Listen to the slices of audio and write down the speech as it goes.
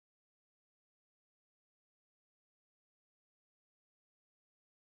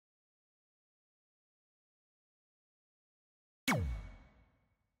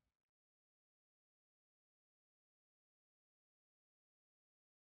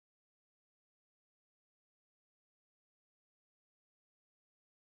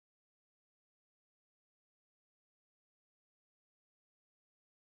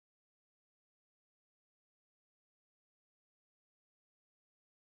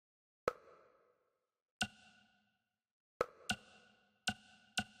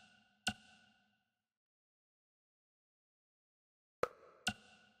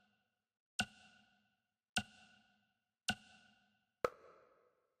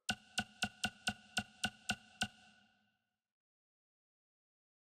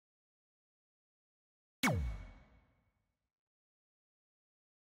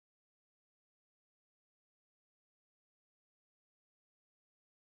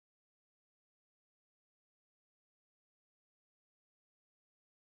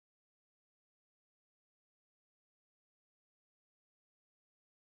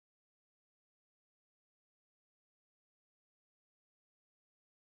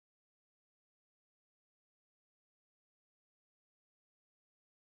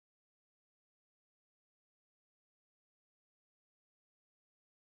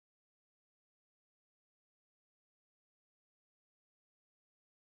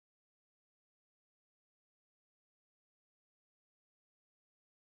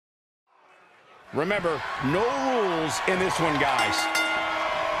Remember, no rules in this one, guys.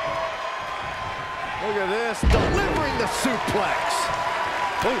 Look at this, delivering the suplex.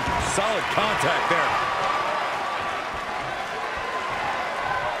 Oh, solid contact there.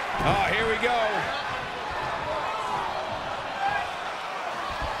 Oh, here we go.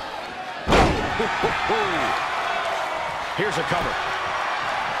 Here's a cover.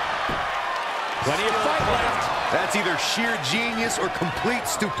 Plenty of fight left. That's either sheer genius or complete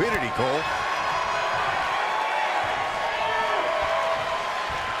stupidity, Cole.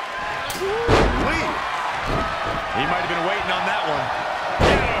 He might have been waiting on that one.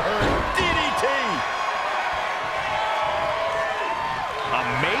 DDT!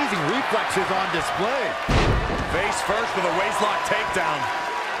 Amazing reflexes on display. Face first with a waistlock takedown.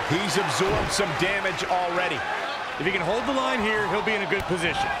 He's absorbed some damage already. If he can hold the line here, he'll be in a good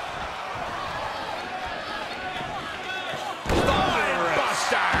position.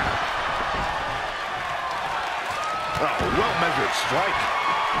 Buster! Oh, well-measured strike.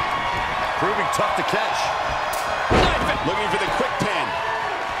 Proving tough to catch. Looking for the quick pin.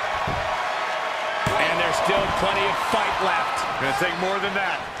 And there's still plenty of fight left. Gonna take more than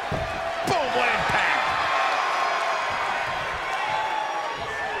that. Boom, what impact!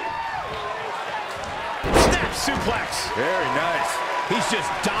 Snap suplex. Very nice. He's just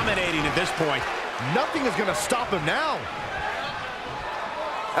dominating at this point. Nothing is gonna stop him now.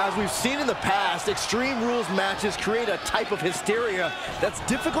 As we've seen in the past, Extreme Rules matches create a type of hysteria that's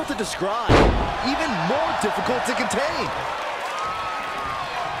difficult to describe, even more difficult to contain.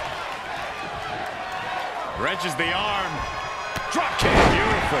 Wrenches the arm. Drop kick.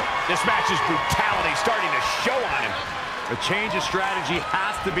 Beautiful. This match's brutality starting to show on him. A change of strategy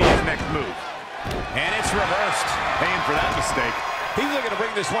has to be his next move. And it's reversed. Paying for that mistake. He's looking to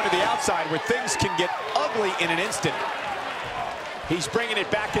bring this one to the outside where things can get ugly in an instant. He's bringing it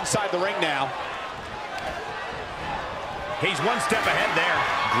back inside the ring now. He's one step ahead there.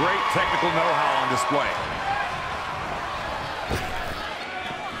 Great technical know-how on display.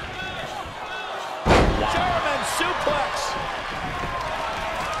 Wow. German suplex.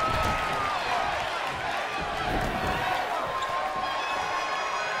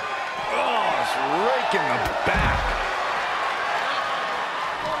 Oh, it's raking the back.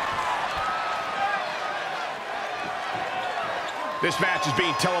 This match is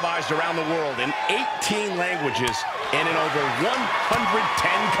being televised around the world in 18 languages and in over 110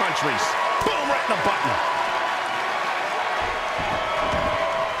 countries. Boom, right in the button.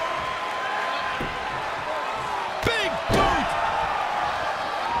 Big boot.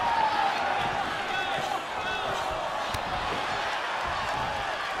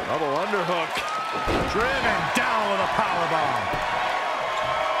 Double underhook. Driven down with a powerbomb.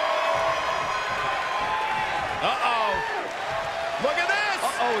 Uh-oh. Look at this!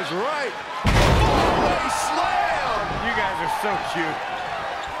 Uh-oh is right. Four-way slam! You guys are so cute.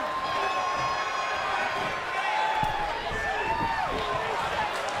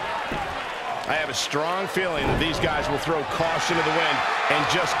 I have a strong feeling that these guys will throw caution to the wind and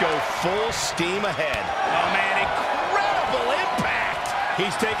just go full steam ahead. Oh, man, incredible impact!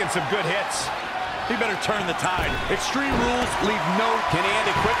 He's taking some good hits. He better turn the tide. Extreme Rules leave no... Can he end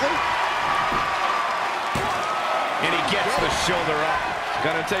it quickly? And he gets the shoulder up. It's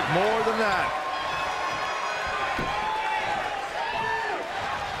gonna take more than that.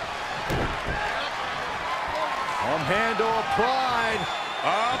 Arm handle applied.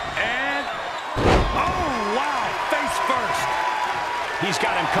 Up and... Oh, wow! Face first. He's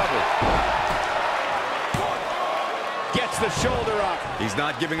got him covered. Gets the shoulder up. He's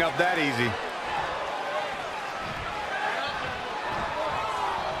not giving up that easy.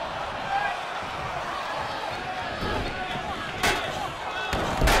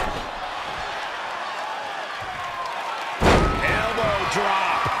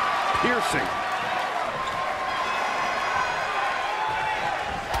 Drop. Piercing.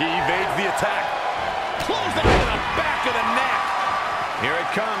 He evades the attack. Close it to the back of the neck. Here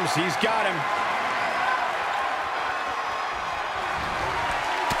it comes. He's got him.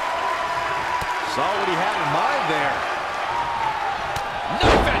 Saw what he had in mind there.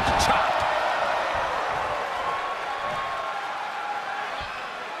 Knife edge chop.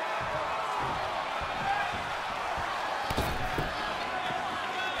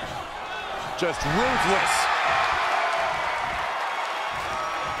 Just ruthless.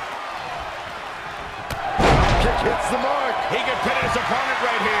 Kick hits the mark. He could pin his opponent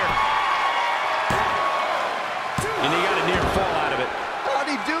right here. And he got a near fall out of it. How'd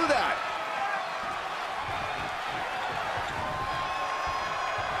he do that?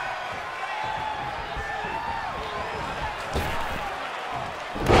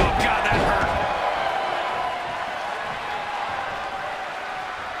 Oh, God, that hurt.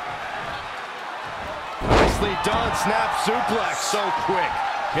 snap suplex. So quick.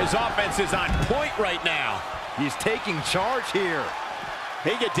 His offense is on point right now. He's taking charge here.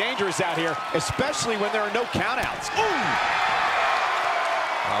 They get dangerous out here, especially when there are no countouts. Ooh!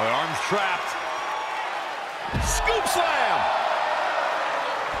 Oh, the arm's trapped. Scoop slam!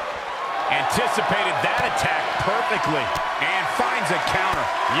 Anticipated that attack perfectly and finds a counter,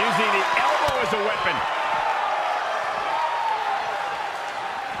 using the elbow as a weapon.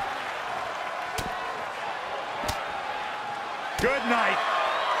 Good night.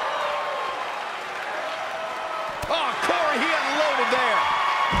 Oh, Corey, he unloaded there.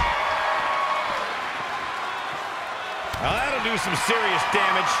 Now that'll do some serious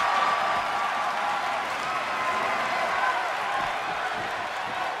damage.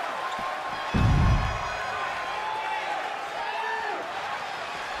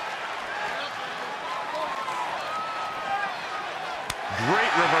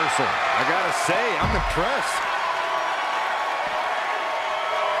 Great reversal. I gotta say, I'm impressed.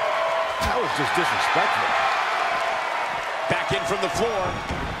 That was just disrespectful. Back in from the floor.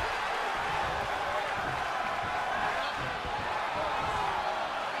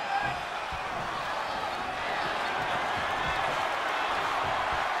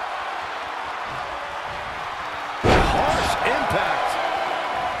 Harsh impact.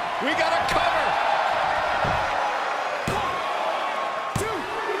 We got a cover. 1, 2,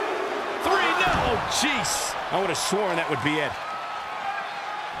 3, no. Oh, jeez. I would have sworn that would be it.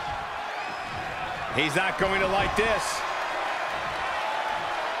 He's not going to like this.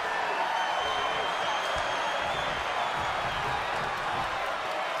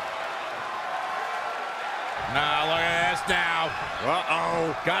 Now, look at this now.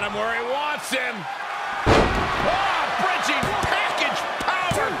 Uh-oh. Got him where he wants him. Oh, bridging package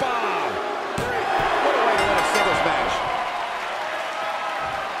powerbomb. What a way to win a singles match.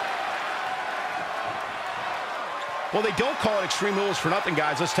 Well, they don't call it Extreme Rules for nothing,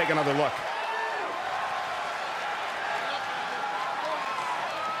 guys. Let's take another look.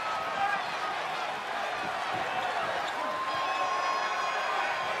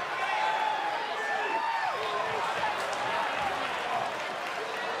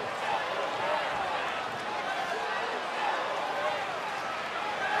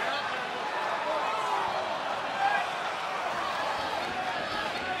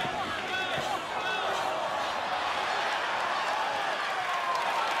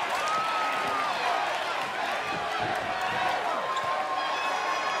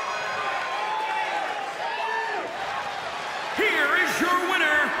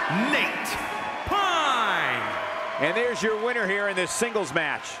 And there's your winner here in this singles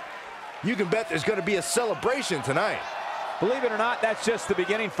match. You can bet there's going to be a celebration tonight. Believe it or not, that's just the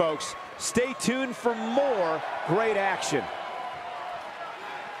beginning, folks. Stay tuned for more great action.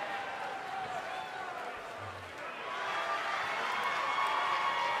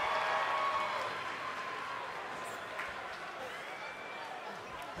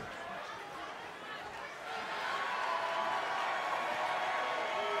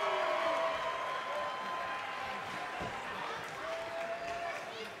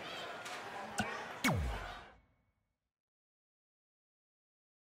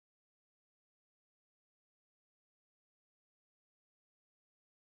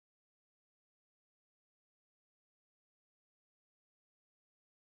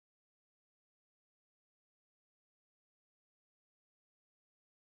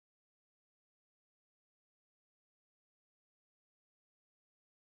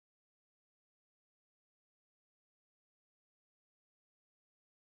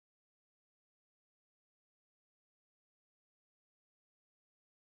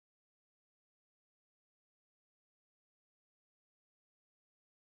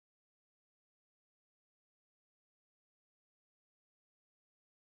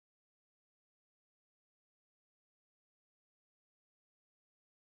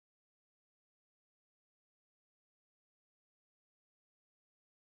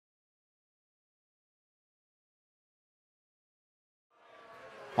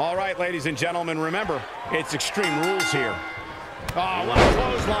 All right, ladies and gentlemen, remember, it's Extreme Rules here. Oh, what a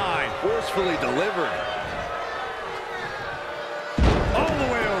clothesline. Forcefully delivered. All the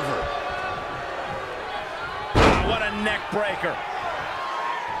way over. Oh, what a neck breaker.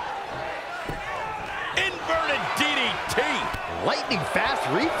 Inverted DDT. Lightning fast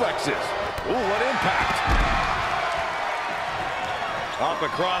reflexes. Ooh, what impact. Up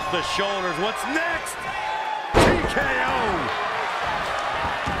across the shoulders. What's next? TKO.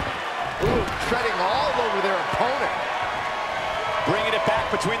 Ooh, treading all over their opponent. Bringing it back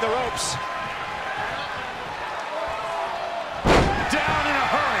between the ropes. Down in a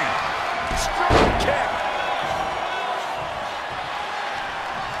hurry. Strong kick.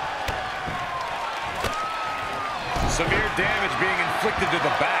 Severe damage being inflicted to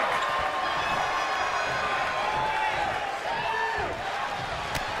the back.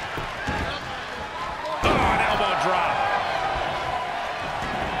 Oh, an elbow drop.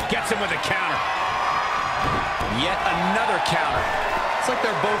 Gets him with a counter. Yet another counter. It's like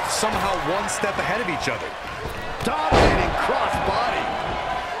they're both somehow one step ahead of each other. Dominating cross-body.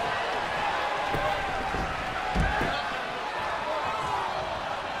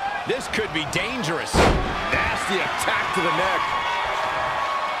 This could be dangerous. Nasty attack to the neck.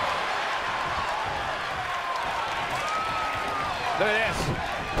 Look at this.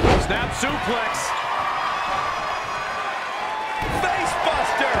 Snap suplex. Face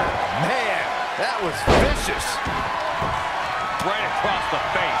buster. Man, that was vicious. Right across the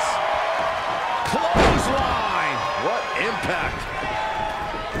face. Clothesline. What impact.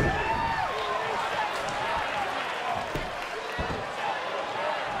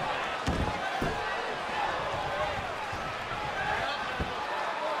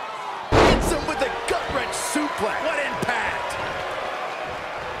 Hits him with the gut-wrench suplex. What impact.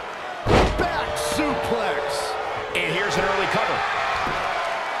 Back suplex. And here's an early cover.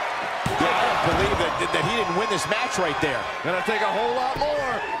 Yeah, I don't believe that he didn't win this match right there. Gonna take a whole lot more.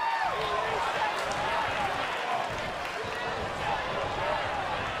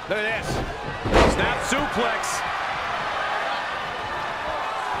 Look at this. Snap suplex.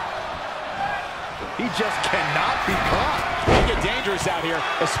 He just cannot be caught. They get dangerous out here,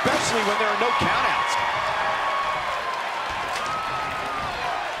 especially when there are no countouts.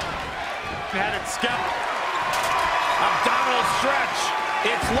 Had it scout. Abdominal stretch.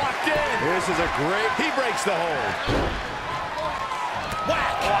 It's locked in. This is a great... He breaks the hold.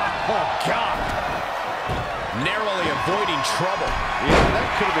 Whack. Oh, God. Narrowly avoiding trouble. Yeah, that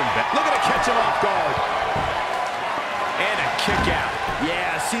could have been bad. Look at it catch him off guard. And a kick out.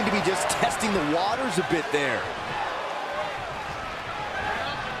 Yeah, seemed to be just testing the waters a bit there.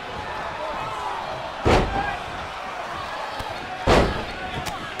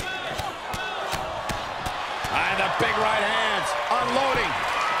 And the big right hands. Unloading.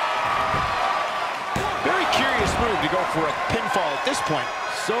 Very curious move to go for a pinfall at this point.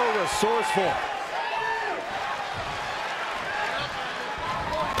 So resourceful.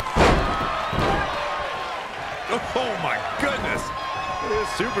 Oh, my goodness. This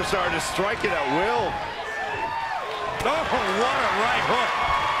superstar just striking at will. Oh, what a right hook.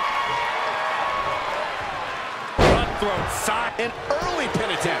 Front throat side. An early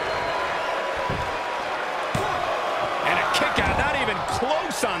pin attempt. And a kick out, not even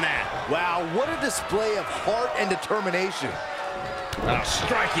close on that. Wow, what a display of heart and determination. A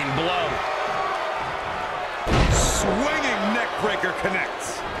striking blow. Swinging neck breaker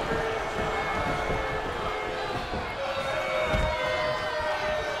connects.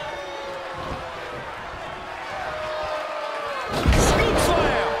 Scoop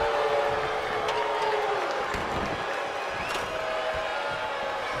slam.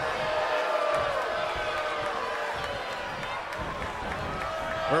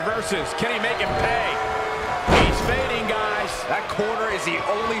 Reverses. Can he make him pay? He's fading, guys. That corner is the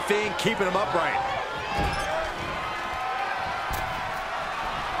only thing keeping him upright.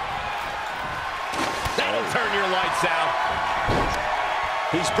 That'll turn your lights out.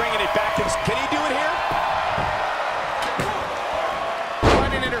 He's bringing it back. Can he do it here?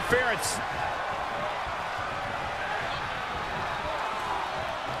 Finding interference.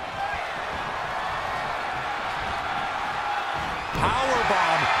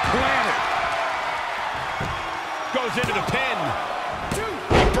 Powerbomb planted. Goes into the pin.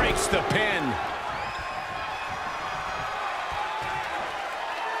 He breaks the pin.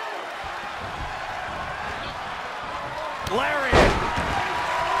 Lariat.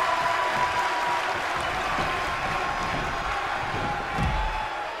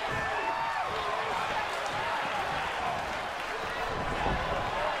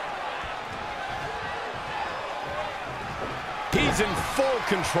 He's in full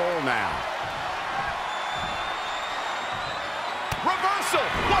control now. Reversal!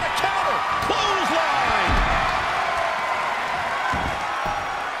 What a counter! Clothesline!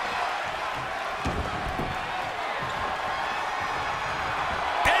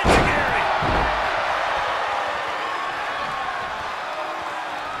 Enzuigiri!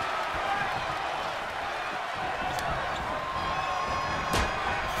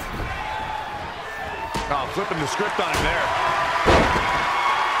 Oh, flipping the script on him there.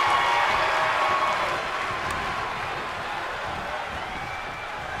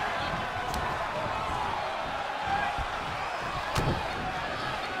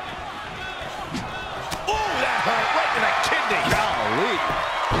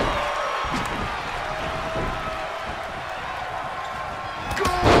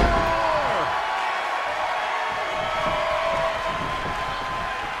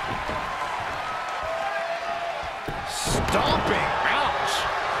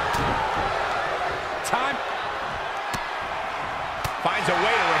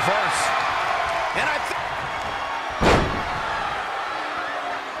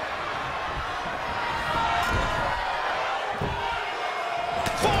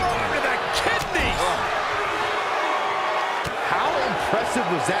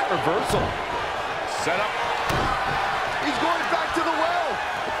 was that reversal? Set up. He's going back to the well.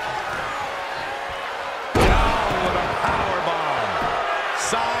 Down with a power bomb.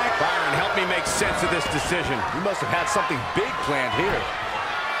 Side. Byron, help me make sense of this decision. You must have had something big planned here.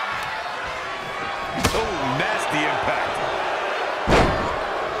 Oh, nasty impact.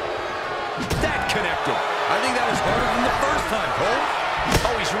 That connected. I think that was harder than the first time, Cole.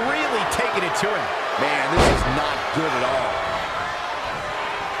 Oh, he's really taking it to him. Man, this is not good at all.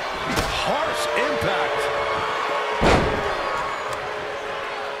 Harsh impact.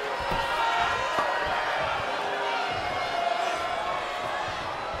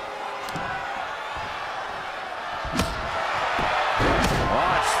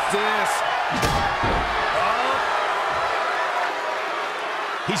 Watch this. Oh.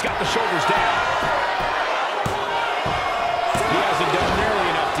 He's got the shoulders down. He hasn't done nearly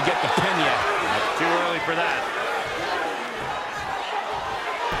enough to get the pin yet. Too early for that.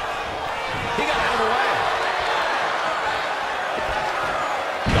 He got out of the way.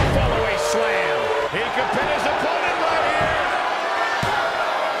 The fall-away slam. He could pin his opponent right here.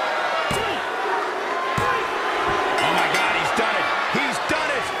 Oh, my God, he's done it. He's done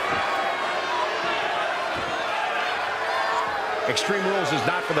it. Extreme Rules is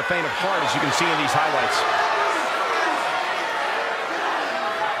not for the faint of heart, as you can see in these highlights.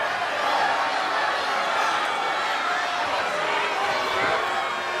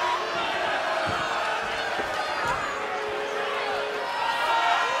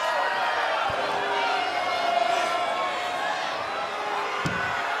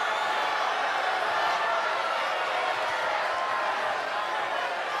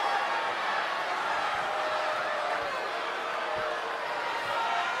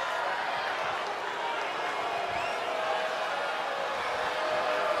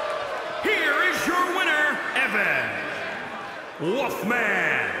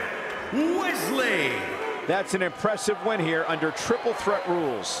 Wolfman, Wesley. That's an impressive win here under triple threat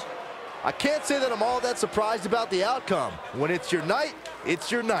rules. I can't say that I'm all that surprised about the outcome. When it's your night, it's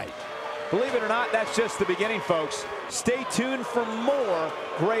your night. Believe it or not, that's just the beginning, folks. Stay tuned for more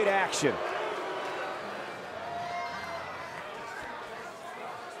great action.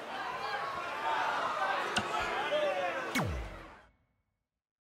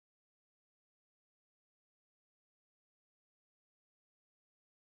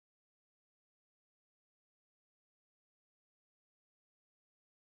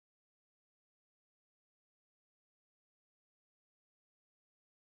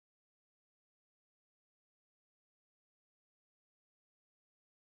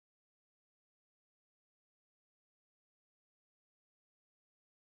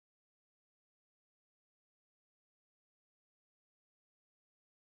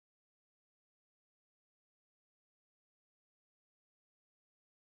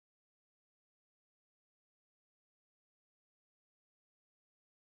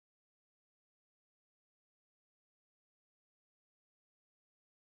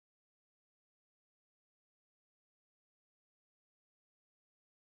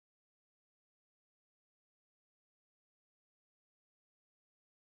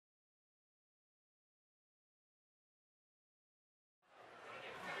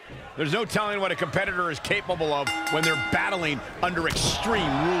 There's no telling what a competitor is capable of when they're battling under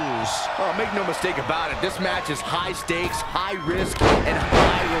extreme rules. Oh, make no mistake about it. This match is high stakes, high risk, and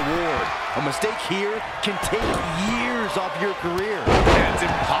high reward. A mistake here can take years off your career. Yeah, it's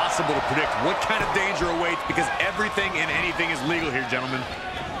impossible to predict what kind of danger awaits because everything and anything is legal here, gentlemen.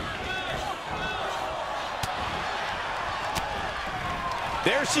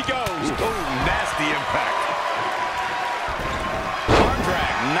 There she goes. Oh, nasty impact.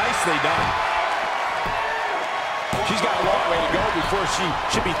 Drag, nicely done. She's got a long way to go before she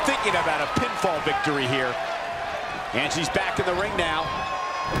should be thinking about a pinfall victory here. And she's back in the ring now.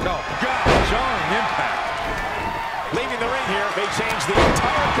 Oh, God, jarring impact. Leaving the ring here may change the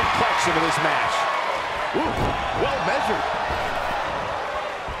entire complexion of this match. Ooh, well measured.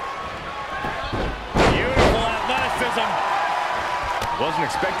 Beautiful athleticism. Wasn't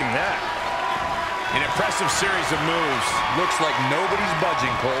expecting that. An impressive series of moves. Looks like nobody's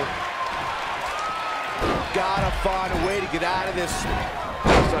budging, Cole. Gotta find a way to get out of this.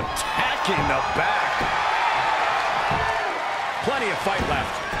 Just attacking the back. Plenty of fight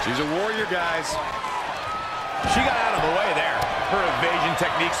left. She's a warrior, guys. She got out of the way there. Her evasion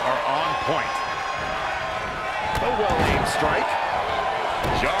techniques are on point. A well-aimed strike.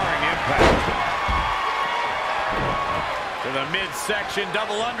 Jarring impact. To the midsection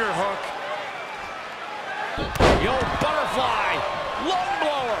double underhook. The old butterfly, lung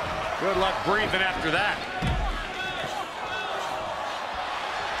blower. Good luck breathing after that.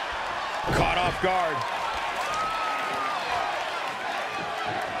 off guard.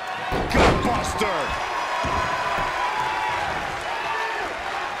 Gutbuster.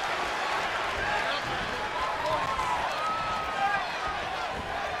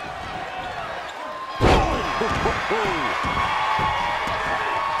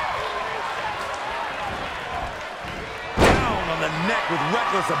 Down on the neck with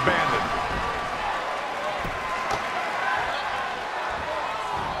reckless abandon.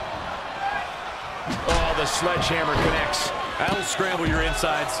 Oh, the sledgehammer connects. That'll scramble your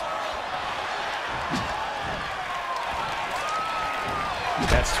insides.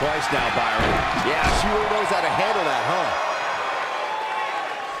 That's twice now, Byron. Yeah, she really knows how to handle that, huh?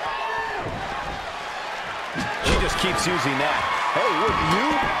 She just keeps using that. Hey, wouldn't you?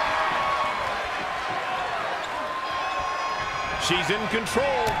 She's in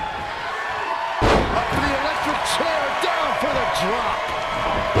control. Up for the electric chair, down for the drop.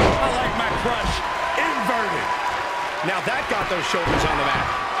 I like my crush. Inverted. Now that got those shoulders on the mat.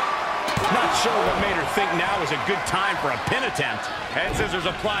 Not sure what made her think now was a good time for a pin attempt. Head scissors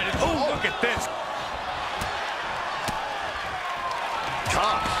applied. Oh, look at this.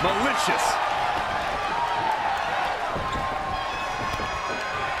 Gosh, malicious.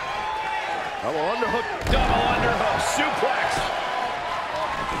 Double underhook. Double underhook suplex.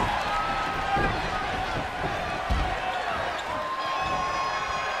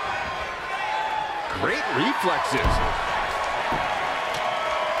 Great reflexes.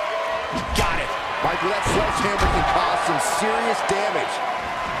 Got it. Michael, that sledgehammer can cause some serious damage.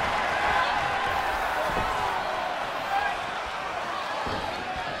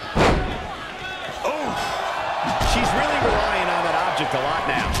 Oh, she's really relying on that object a lot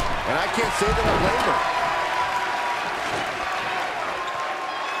now. And I can't say that I blame her.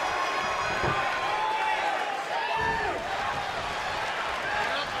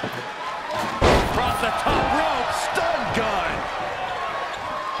 Across the top rope. Stun gun.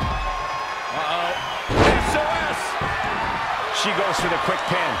 Uh-oh. SOS. She goes for the quick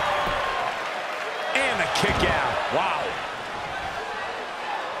pin. And the kick out. Wow.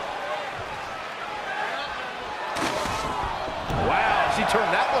 Wow, she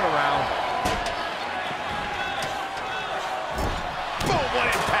turned that one around. Boom, what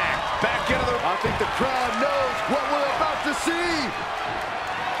impact. Back into the... I think the crowd knows what we're about to see.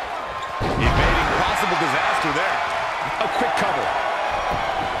 Evading possible disaster there. A quick cover.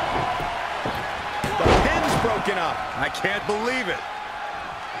 The pin's broken up. I can't believe it.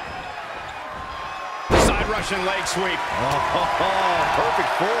 Side Russian leg sweep.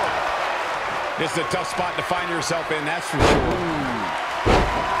 Perfect form. This is a tough spot to find yourself in, that's for sure.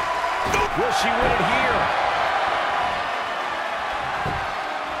 Will she win it here?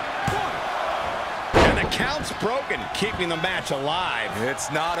 And the count's broken, keeping the match alive.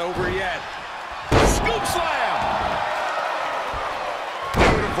 It's not over yet. Scoop slam!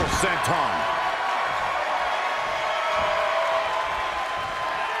 Beautiful senton.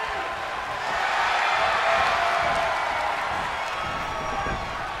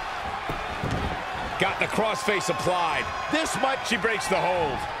 Got the crossface applied. This might... She breaks the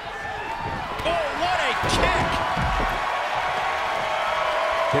hold. Oh, what a kick!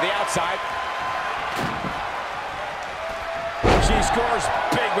 To the outside. She scores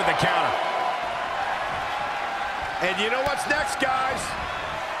big with the counter. And you know what's next, guys?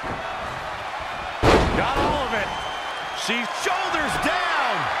 Got all of it. She's shoulders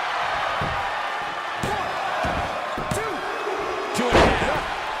down. 1, 2, 2.5.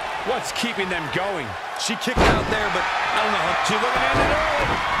 What's keeping them going? She kicked out there, but I don't know. She's looking at it early.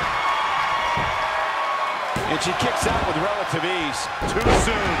 And she kicks out with relative ease. Too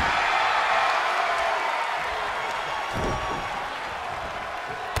soon.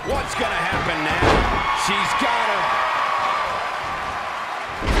 What's going to happen now? She's got her.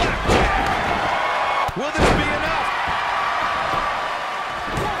 Blackjack. Will this be enough?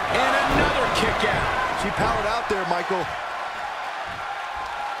 And another kick out. She powered out there, Michael.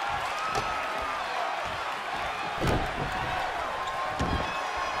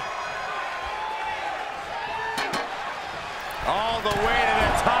 All the way to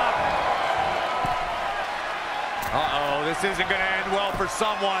the top. Uh-oh, this isn't going to end well for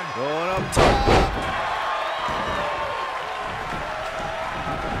someone. Going up top.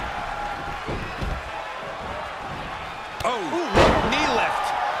 Oh, ooh, knee lift.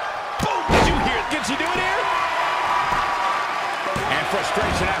 Boom, did you hear? Did she do it here? And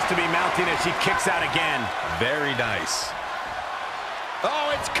frustration has to be mounting as she kicks out again. Very nice.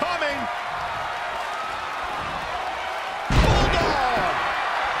 Oh, it's coming.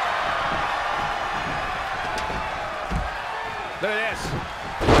 Look at this.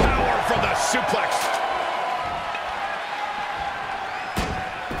 Power from the suplex.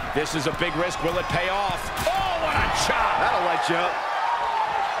 This is a big risk. Will it pay off? Oh, what a chop. That'll light you up.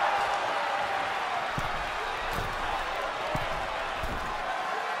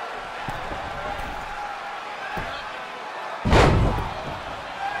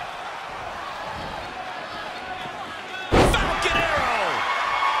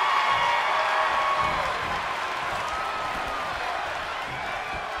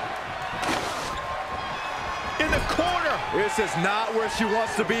 This is not where she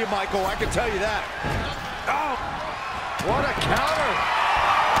wants to be, Michael. I can tell you that. Oh, what a counter.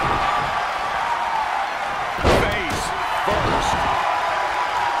 Face first.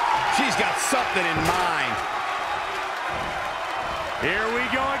 She's got something in mind. Here we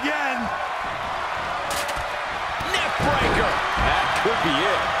go again. Neck breaker. That could be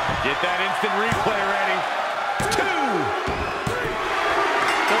it. Get that instant replay ready. 2.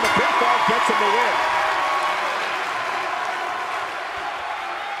 And the pinfall gets him the win.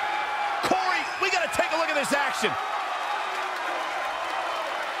 Take a look at this action.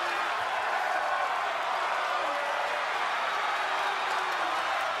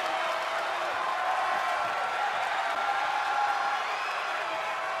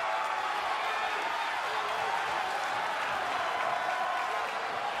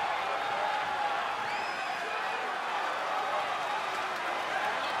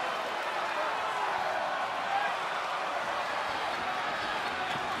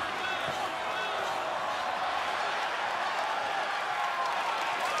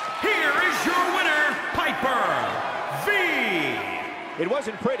 It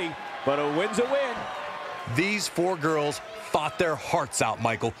wasn't pretty, but a win's a win. These 4 girls fought their hearts out,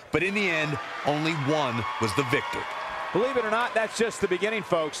 Michael, but in the end, only one was the victor. Believe it or not, that's just the beginning,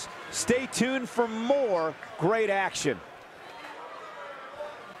 folks. Stay tuned for more great action.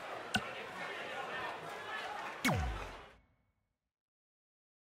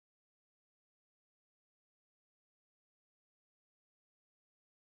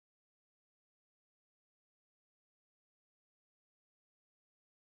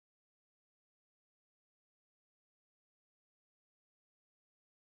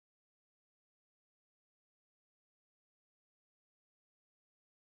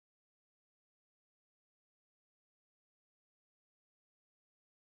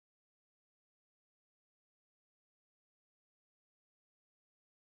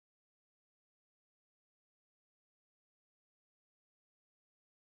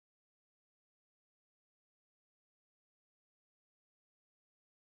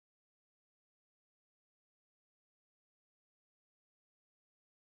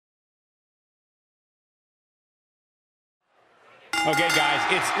 Okay, guys,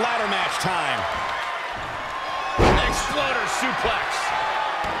 it's ladder match time. Exploder suplex.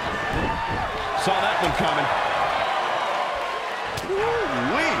 Saw that one coming.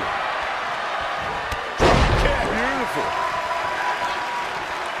 Woo-wee. Yeah, beautiful.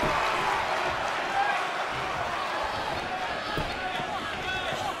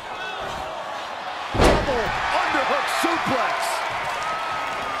 Double underhook suplex.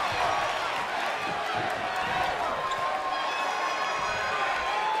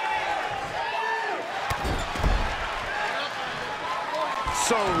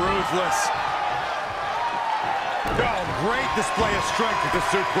 So ruthless. Oh, great display of strength with the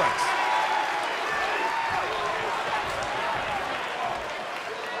suplex.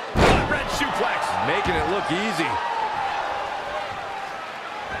 Red suplex. Making it look easy.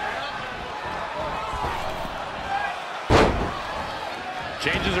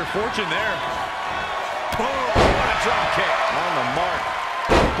 Changes her fortune there. Oh, what a drop kick. On the mark.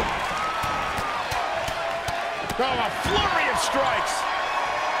 Oh, a flurry of strikes.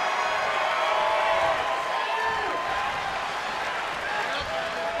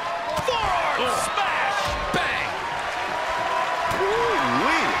 Forearm smash. Bang.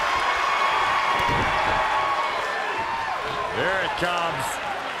 Woo-wee. There it comes.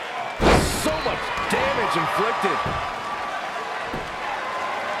 So much damage inflicted.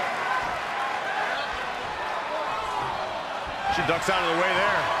 She ducks out of the way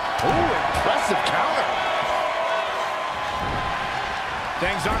there. Ooh, impressive counter.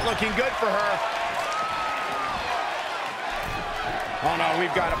 Things aren't looking good for her. Oh, no,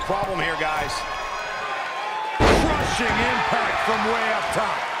 we've got a problem here, guys. Crushing impact from way up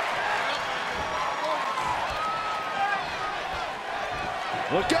top.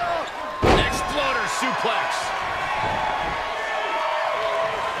 Look out. Exploder suplex.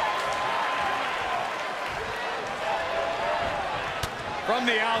 From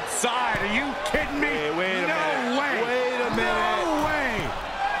the outside, are you kidding me? Hey, wait a minute. No way. Wait a minute. No way.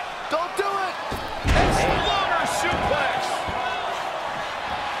 Don't do it.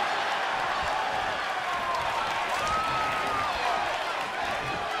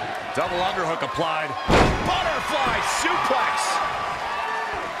 Double underhook applied. Butterfly suplex.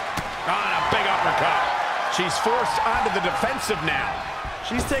 On a big uppercut. She's forced onto the defensive now.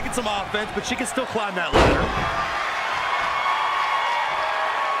 She's taking some offense, but she can still climb that ladder.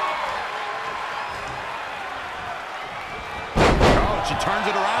 Oh, she turns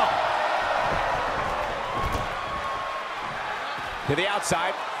it around. To the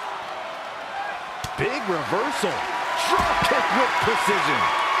outside. Big reversal. Drop kick with precision.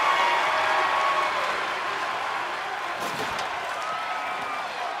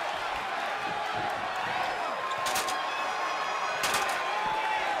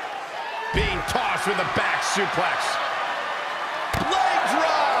 Being tossed with a back suplex. Leg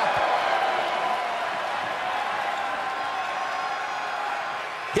drop.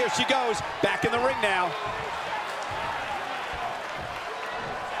 Here she goes, back in the ring now.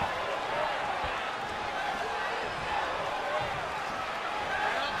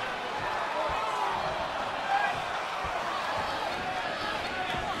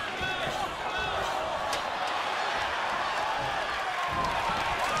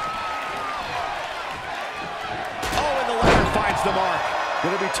 The mark.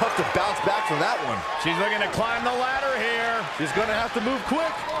 Gonna be tough to bounce back from that one. She's looking to climb the ladder here. She's gonna have to move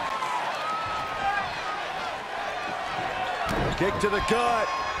quick. Kick to the gut.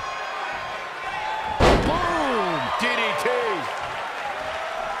 Boom! DDT.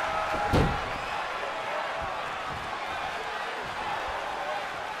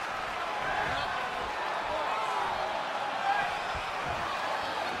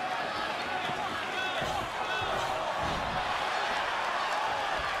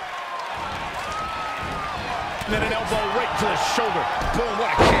 And then an elbow right to the shoulder. Boom,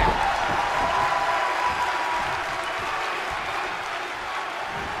 what a kick.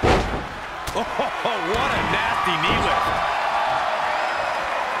 Oh, what a nasty knee lift.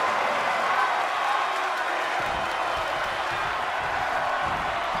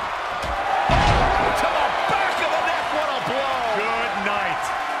 To the back of the neck, what a blow. Good night.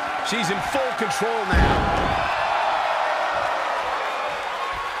 She's in full control now.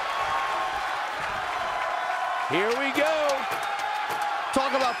 Here we go.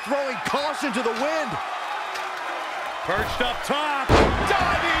 Talk about throwing caution to the wind. Perched up top.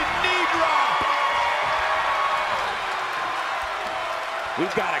 Diving knee drop.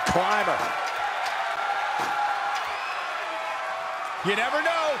 We've got a climber. You never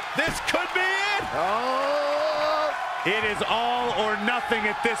know. This could be it. Oh! It is all or nothing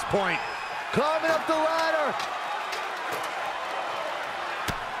at this point. Climbing up the ladder.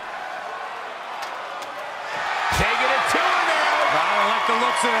 Taking it to her now. I don't like the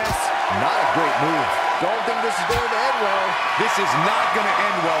looks of this. Not a great move. Don't think this is going to end well. This is not going to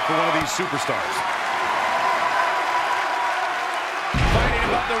end well for one of these superstars. Fighting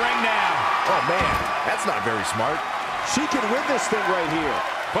above the ring now. Oh, man. That's not very smart. She can win this thing right here.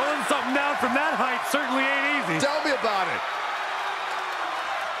 Pulling something down from that height certainly ain't easy. Tell me about it.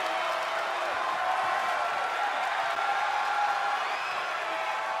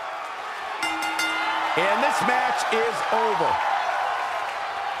 And this match is over.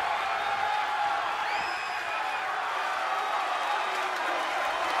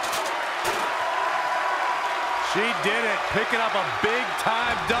 She did it, picking up a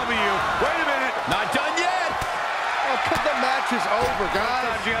big-time W. Wait a minute. Not done yet. Oh, the match is over, guys.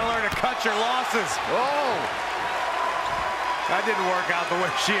 Sometimes you gotta learn to cut your losses. Oh. That didn't work out the way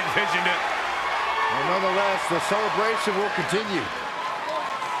she envisioned it. Well, nonetheless, the celebration will continue.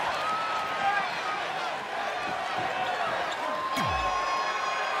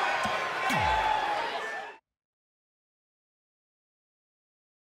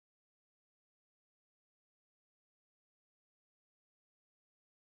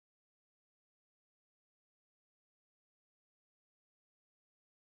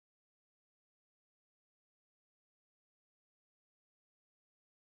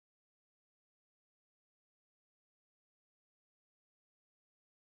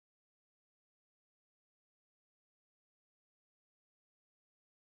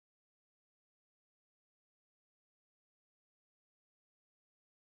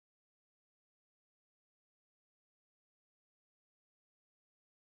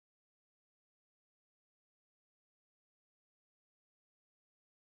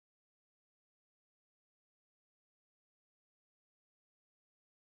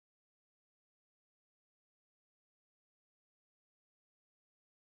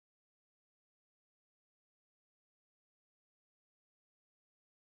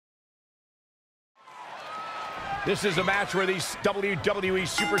 This is a match where these WWE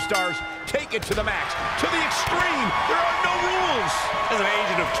superstars take it to the max, to the extreme. There are no rules. As an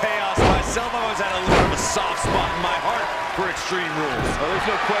agent of chaos myself. I've always had a little bit of a soft spot in my heart for Extreme Rules. Well, there's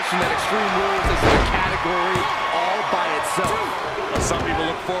no question that Extreme Rules is a category all by itself. Some people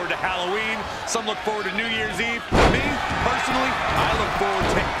look forward to Halloween, some look forward to New Year's Eve. Me, personally, I look forward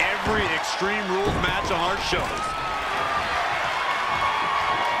to every Extreme Rules match on our shows.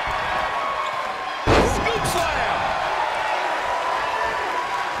 Scoop slam!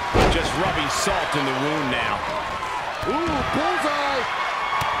 Just rubbing salt in the wound now. Ooh, bullseye!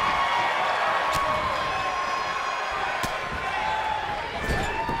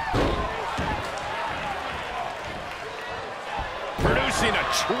 Producing a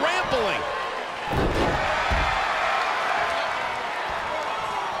trampling.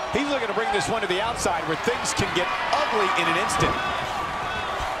 He's looking to bring this one to the outside where things can get ugly in an instant.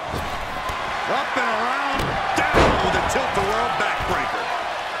 Up and around, down with a tilt-the-world backbreaker.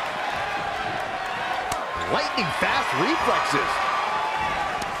 Lightning fast reflexes.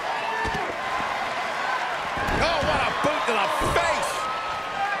 Oh, what a boot to the face!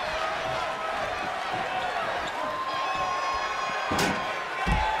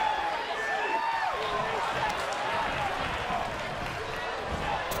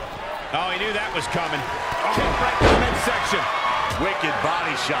 Oh, he knew that was coming. Oh. Kick right to the midsection. Wicked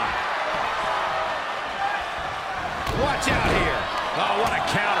body shot. Watch out here. Oh, what a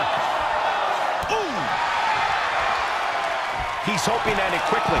counter. Ooh! He's hoping to end it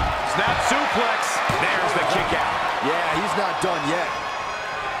quickly. Snap suplex. There's the kick out. Yeah, he's not done yet.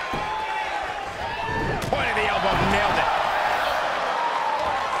 Point of the elbow, nailed it.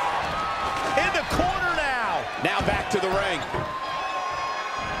 In the corner now. Now back to the ring.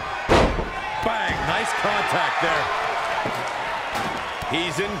 Bang, nice contact there.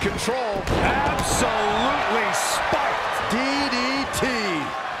 He's in control. Absolutely spiked. DDT.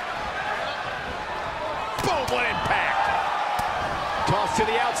 Boom, what impact. Toss to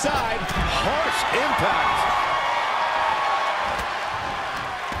the outside. Harsh impact.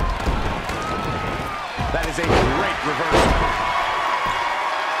 That is a great reversal.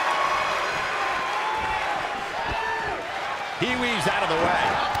 He weaves out of the way.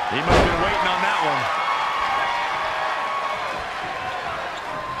 He must have been waiting on that one.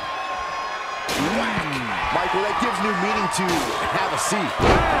 Michael, that gives new meaning to have a seat.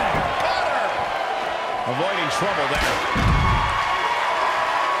 Avoiding trouble there.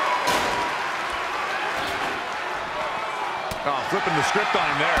 Oh, flipping the script on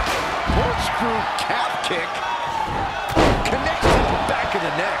him there. Corkscrew calf kick. Connects to the back of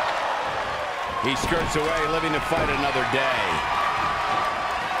the neck. He skirts away, living to fight another day.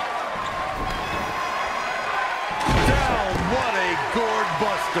 Down, what a gourd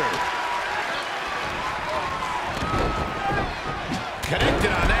buster.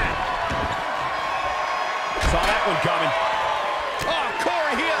 Connected on that. Saw that one coming. Oh,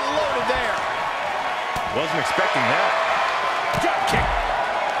 Corey, he unloaded there. Wasn't expecting that. Drop kick.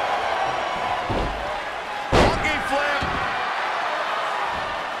 Monkey flip.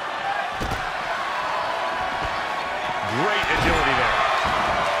 Great agility there.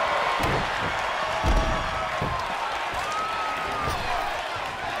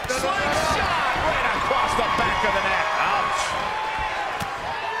 Slingshot right across the back of the neck. Ouch.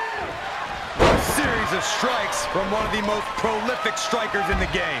 A series of strikes from one of the most prolific strikers in the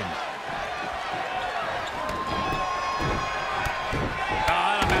game.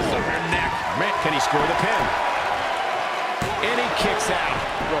 That'll mess up your neck. Man, can he score the pin? And he kicks out.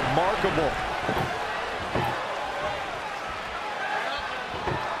 Remarkable.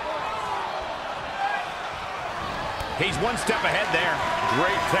 He's one step ahead there.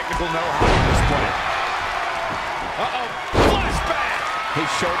 Great technical know-how on display. Uh-oh. Flashback. His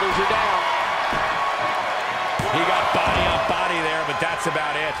shoulders are down. He got body on body there, but that's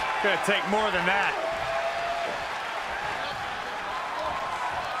about it. Gonna take more than that.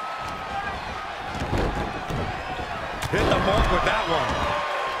 Hit the mark with that one.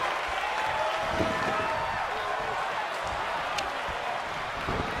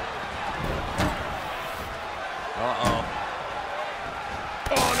 Uh-oh.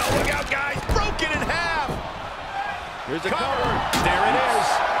 Oh, no, look out, guys. Broken in half. Here's a Cover. cover. There it is.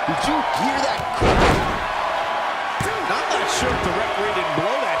 Did you hear that crack? I'm not sure if the referee didn't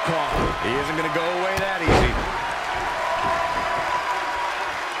blow that call. He isn't going to go away that easy.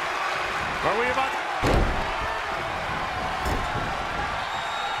 Are we about...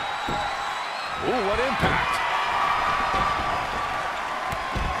 Ooh, what impact.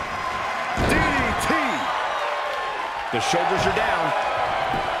 DDT! The shoulders are down.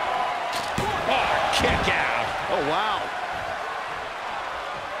 Oh, kick out. Oh, wow.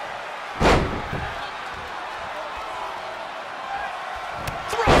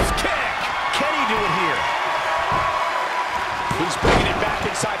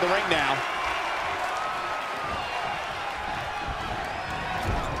 inside the ring now.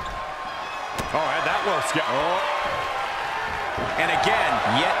 Oh, had that well scouted. Oh. And again,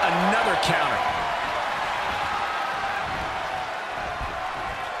 yet another counter.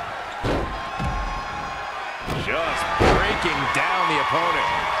 Just breaking down the opponent.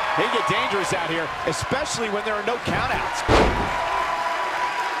 They get dangerous out here, especially when there are no countouts.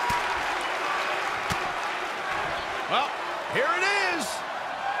 Well, here it is.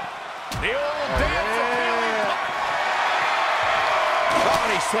 The old dance of healing. Oh,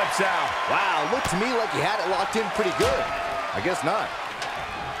 and he slips out. Wow, looked to me like he had it locked in pretty good. I guess not.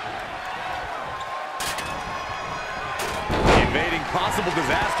 Evading possible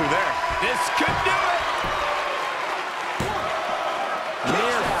disaster there. This could do it.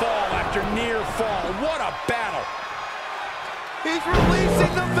 Near fall after near fall. What a battle. He's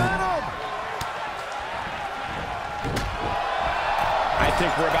releasing the venom. I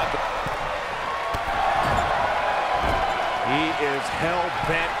think we're about to... He is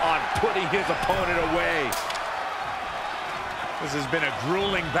hell-bent on putting his opponent away. This has been a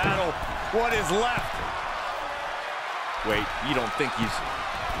grueling battle. What is left? Wait, you don't think he's...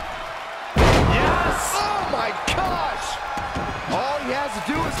 Yes! Oh, my gosh! All he has to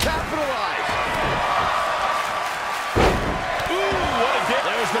do is capitalize. Ooh, what a hit.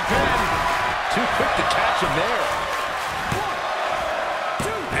 There's the pin. Too quick to catch him there.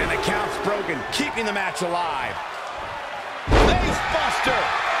 And the count's broken, keeping the match alive. Face buster.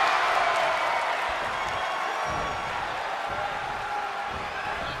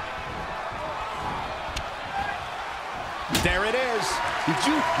 There it is. Did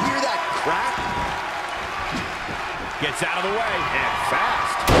you hear that crack? Gets out of the way, and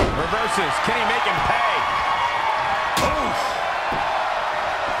fast. Reverses, can he make him pay? Oof.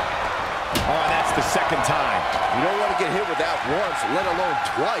 Oh, that's the second time. You don't want to get hit with that once, let alone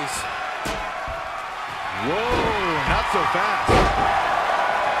twice. Whoa, not so fast.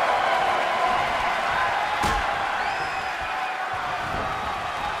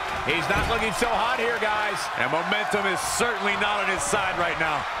 He's not looking so hot here, guys. And momentum is certainly not on his side right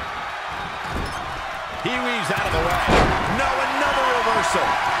now. He weaves out of the way. No, another reversal.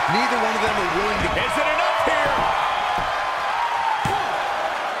 Neither one of them are willing to... Is it enough here?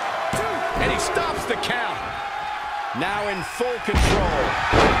 1, 2, and he stops the count. Now in full control.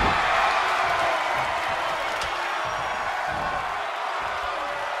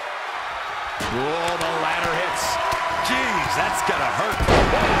 Oh, the ladder hits. Jeez, that's gonna hurt.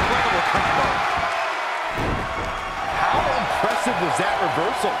 What an incredible combo. How impressive was that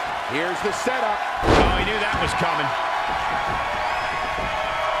reversal? Here's the setup. Oh, he knew that was coming.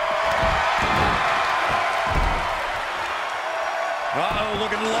 Uh-oh,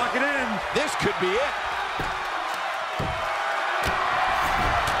 looking to lock it in. This could be it.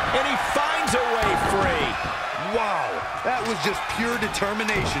 And he finds a way free. Wow, that was just pure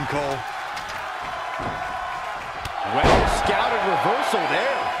determination, Cole. Well-scouted reversal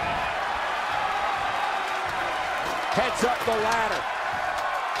there. Heads up the ladder.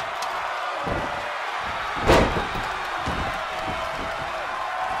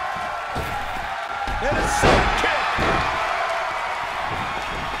 And a side kick.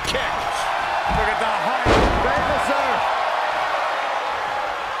 Kicked. Look at the height. Sir.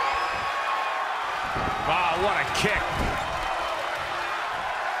 Wow, what a kick.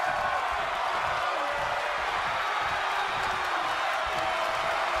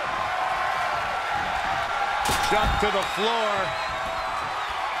 Jump to the floor.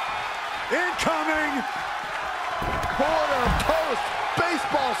 Incoming! Corner post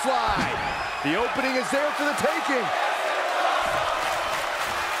baseball slide. The opening is there for the taking.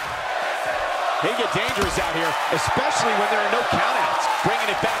 They get dangerous out here, especially when there are no countouts. Bringing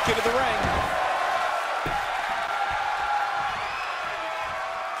it back into the ring.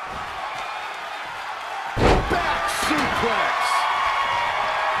 Back suplex.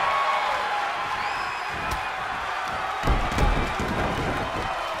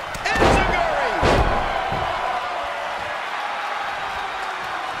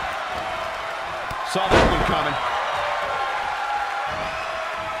 Saw that one coming.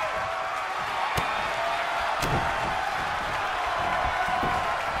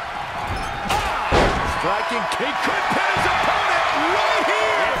 Striking. He could pin his opponent right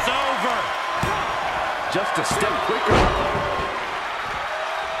here. It's over. Just a step quicker.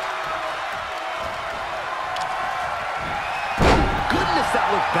 Goodness, that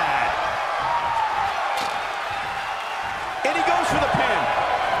looked bad. And he goes for the pin.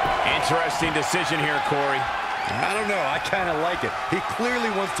 Interesting decision here, Corey. I don't know. I kind of like it. He clearly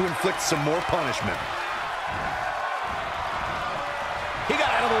wants to inflict some more punishment. He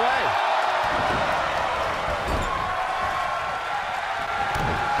got a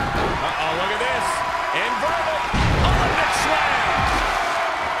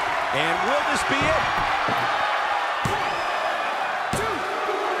And will this be it?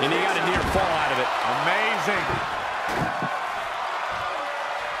 And he got a near fall out of it. Amazing.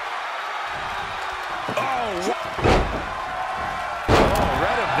 Oh,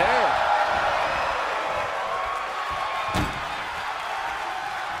 read him there.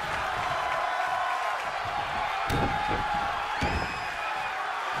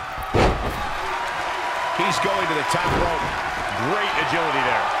 He's going to the top rope. great agility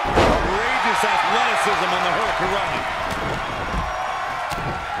there. Outrageous athleticism on the hurricanrana.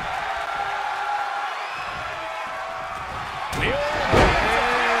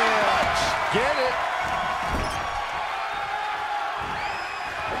 Get it.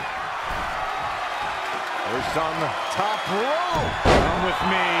 First on the top rope. Come with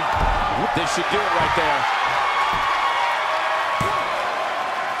me. This should do it right there.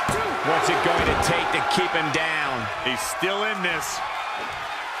 What's it going to take to keep him down? He's still in this.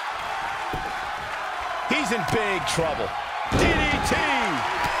 He's in big trouble. DDT!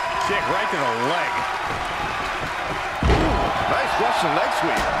 Kick right to the leg. Nice Russian leg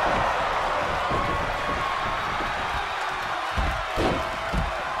sweep.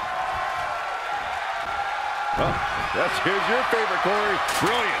 Here's your favorite, Corey.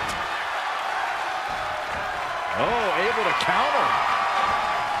 Brilliant. Oh, able to counter.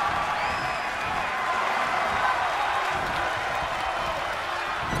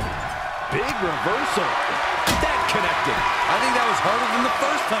 Big reversal. That connected. I think that was harder than the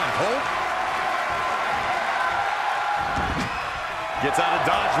first time, Cole. Gets out of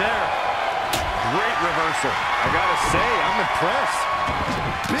dodge there. Great reversal. I gotta say, I'm impressed.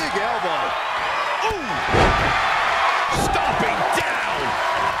 Big elbow. Ooh! Stomping down.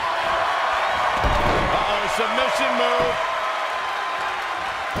 Uh-oh, submission move.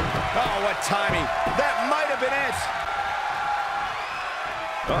 Oh, what timing. That might have been it.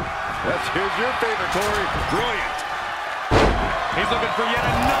 Here's your favorite, Corey. Brilliant. He's looking for yet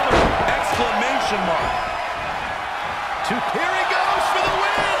another exclamation mark. Here he goes for the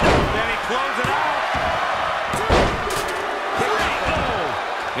win. Then he closes it out. Here we go.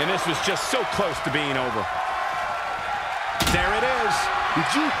 And this was just so close to being over. There it is. Did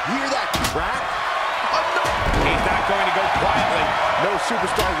you hear that crack? Oh, no. He's not going to go quietly. No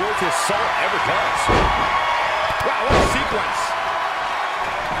superstar worth his salt ever does. Wow, what a sequence.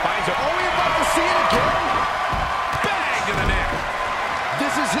 Finds a... Are we about to see it again? Bang to the neck.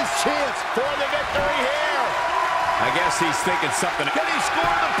 This is his chance for the victory here. I guess he's thinking something. Can he score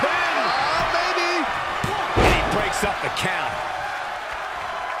the pin? Maybe. And he breaks up the count.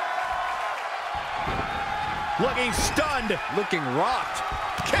 Looking stunned. Looking rocked.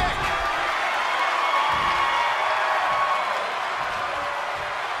 Kick.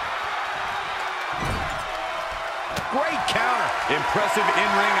 Great counter. Impressive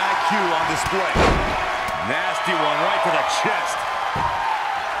in-ring IQ on display. Nasty one right to the chest.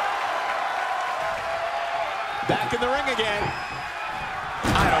 Back in the ring again.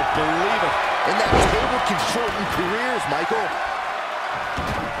 I don't believe it. And that table can shorten careers, Michael.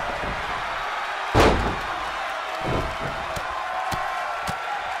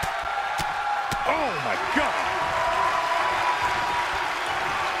 Oh, my God.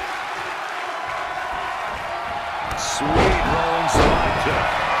 Sweet rolling spine kick.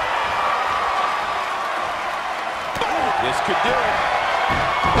 This could do it.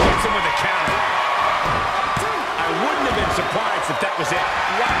 Hits him with a counter. I wouldn't have been surprised if that was it.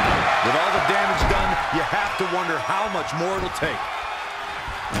 Wow. With all the damage done, you have to wonder how much more it'll take.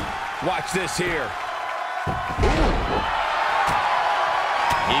 Watch this here.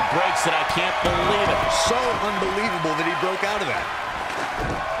 He breaks it. I can't believe it. So unbelievable that he broke out of that.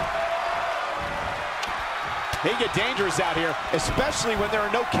 They get dangerous out here, especially when there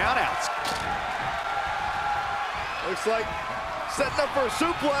are no countouts. Looks like setting up for a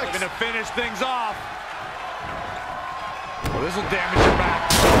suplex. Looking to finish things off. Well, this will damage your back.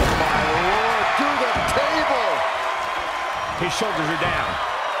 Oh, my Lord, through the table. His shoulders are down.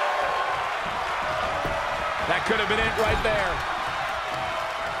 That could have been it right there.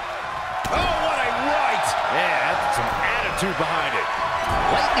 Oh, what a right! Yeah, that's some attitude behind it.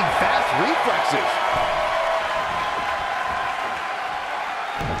 Lightning fast reflexes.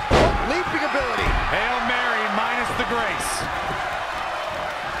 Leaping ability. Hail Mary minus the grace.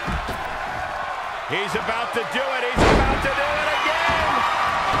 He's about to do it. He's about to do it again.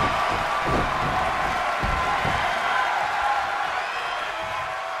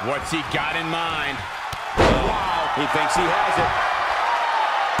 What's he got in mind? Wow. He thinks he has it.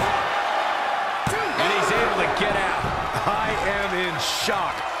 And he's able to get out. I am in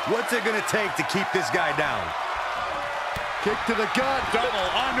shock. What's it going to take to keep this guy down? Kick to the gut. Double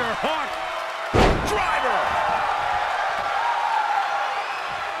underhook.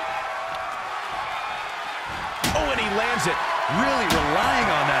 Really relying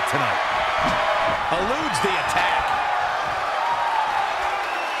on that tonight. Eludes the attack.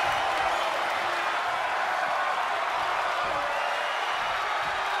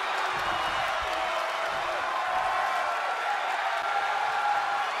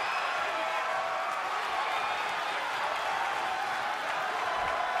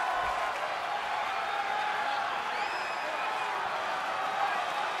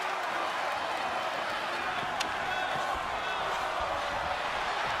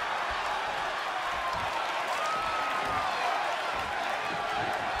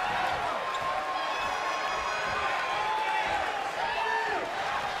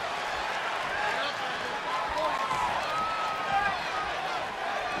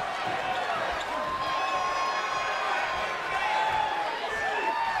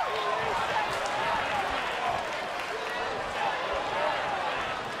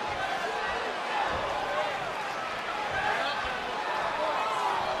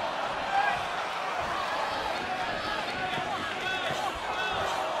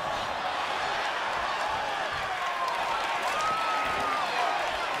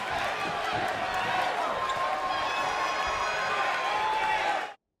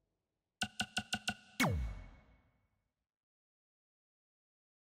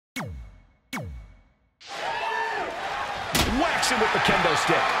 Whacks him with the kendo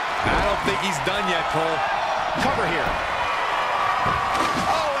stick. I don't think he's done yet, Cole. Cover here.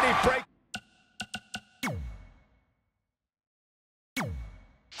 Oh, and he breaks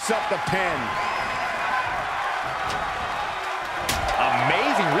up the pin.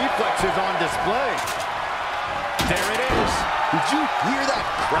 Amazing reflexes on display. There it is. Did you hear that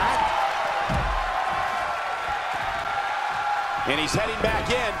crack? And he's heading back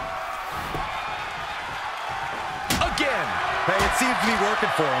in. Again. Hey, it seems to be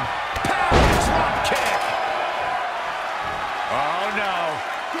working for him. Power drop kick. Oh, no.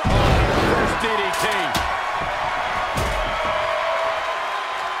 First DDT.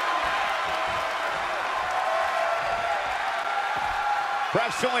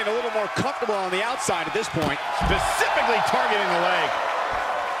 Perhaps feeling a little more comfortable on the outside at this point. Specifically targeting the leg.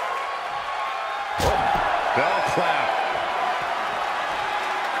 Oh, bell clap.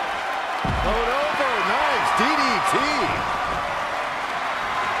 Load over. Nice DDT.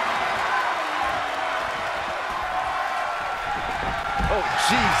 Oh,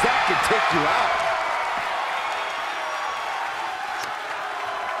 geez, that could take you out.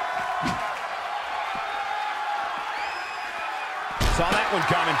 Saw that one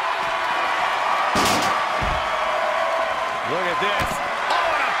coming. Look at this. Oh,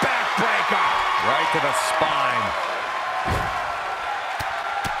 and a backbreaker. Right to the spine.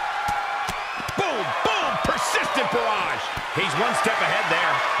 Boom, boom, persistent barrage. He's one step ahead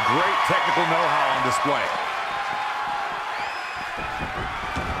there. Great technical know-how on display.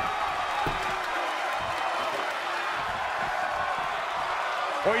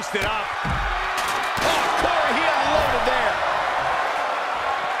 Hoisted up. Oh, Corey, he unloaded there.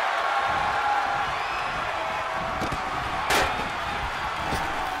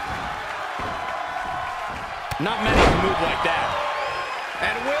 Not many can move like that.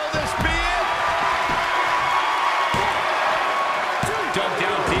 And will this be it? Dug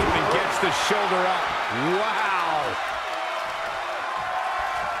down deep and gets the shoulder up. Wow.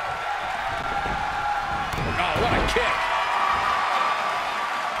 Oh, what a kick.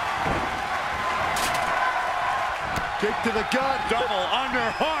 Kick to the gut. Double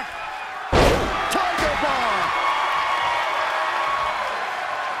underhook. Tiger bomb.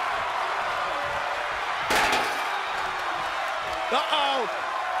 Uh-oh.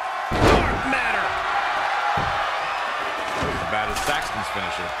 Dark matter. As bad as Saxton's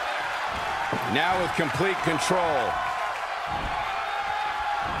finisher. Now with complete control.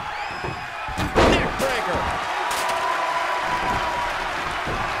 Neck breaker.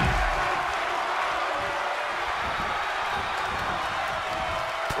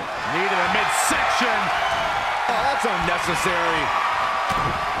 Knee to the midsection. Oh, that's unnecessary.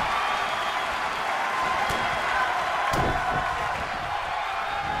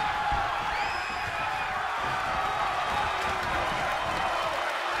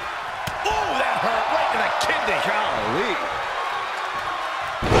 Oh, that hurt right to the kidney. Golly.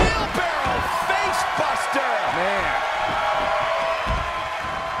 Wheelbarrow face buster. Man.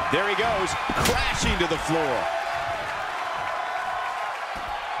 There he goes, crashing to the floor.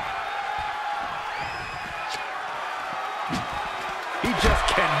 He just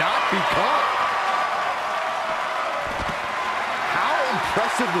cannot be caught. How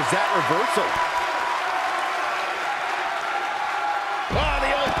impressive was that reversal? Oh,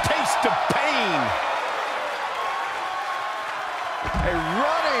 the old taste of pain.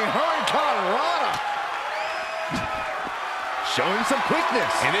 Hurricanrana. Showing some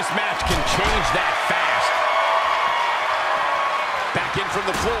quickness. And this match can change that fast. Back in from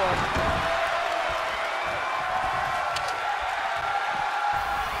the floor.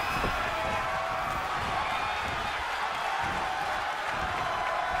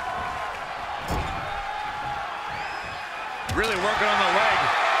 Really working on the leg.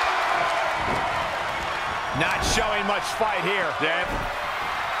 Not showing much fight here. Dead.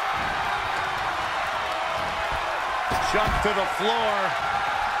 Jump to the floor.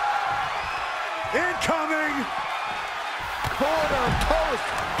 Incoming. Corner post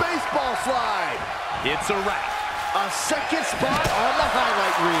baseball slide. It's a wrap. A second spot on the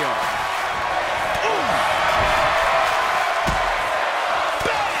highlight reel. Ooh.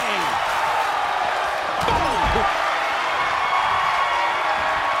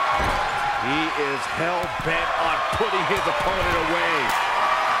 He is hell-bent on putting his opponent away.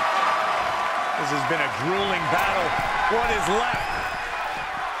 This has been a grueling battle. What is left?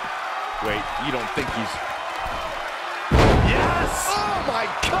 Wait, you don't think he's... Yes! Oh, my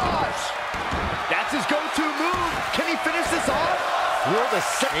gosh! That's his go-to move. Can he finish this off? Will the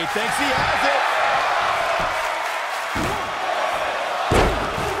he thinks he has it.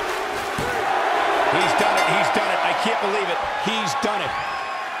 He's done it. He's done it. I can't believe it. He's done it.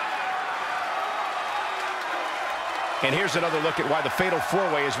 And here's another look at why the Fatal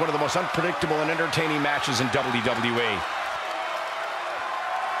 4-Way is one of the most unpredictable and entertaining matches in WWE.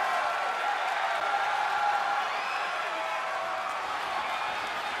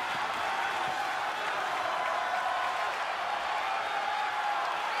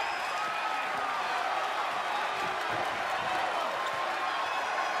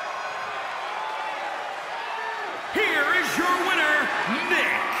 Here is your winner,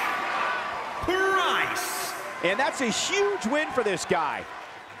 Nick Price. And that's a huge win for this guy.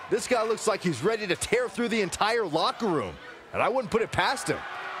 This guy looks like he's ready to tear through the entire locker room, and I wouldn't put it past him.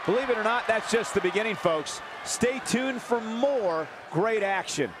 Believe it or not, that's just the beginning, folks. Stay tuned for more great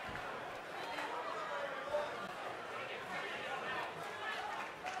action.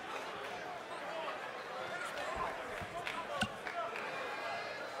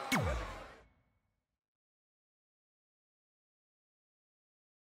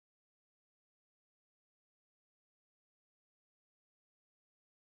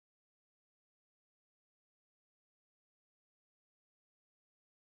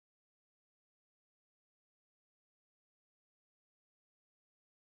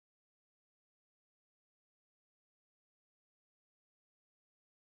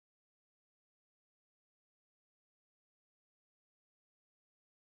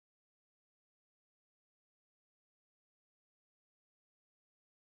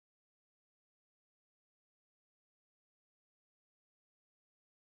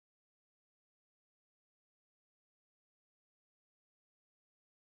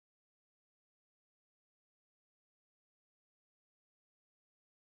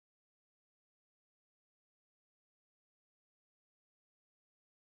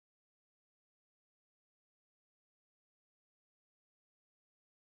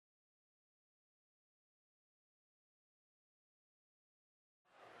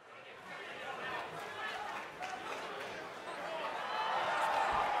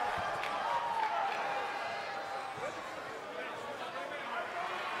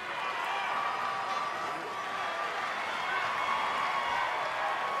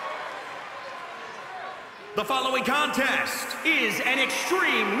 The following contest is an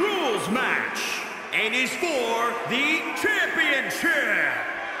Extreme Rules match and is for the championship.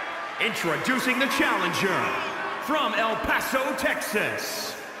 Introducing the challenger from El Paso,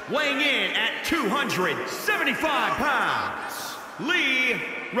 Texas, weighing in at 275 pounds, Lee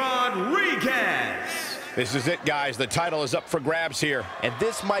Rodriguez. This is it, guys. The title is up for grabs here. And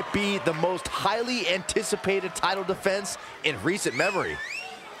this might be the most highly anticipated title defense in recent memory.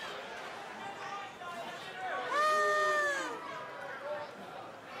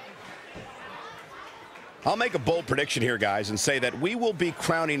 I'll make a bold prediction here, guys, and say that we will be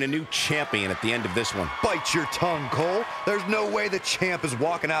crowning a new champion at the end of this one. Bite your tongue, Cole. There's no way the champ is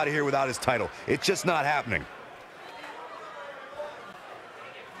walking out of here without his title. It's just not happening.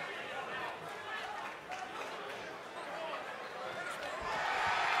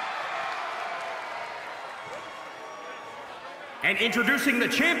 And introducing the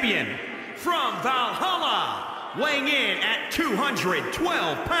champion from Valhalla, weighing in at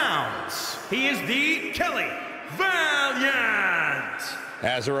 212 pounds, he is the Kelly Valiant.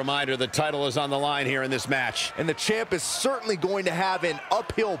 As a reminder, the title is on the line here in this match. And the champ is certainly going to have an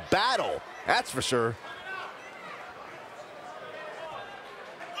uphill battle, that's for sure.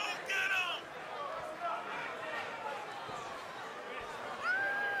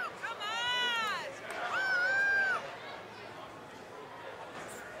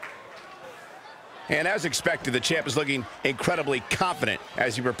 And as expected, the champ is looking incredibly confident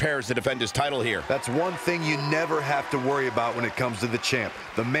as he prepares to defend his title here. That's one thing you never have to worry about when it comes to the champ.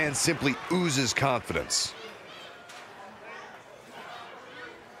 The man simply oozes confidence.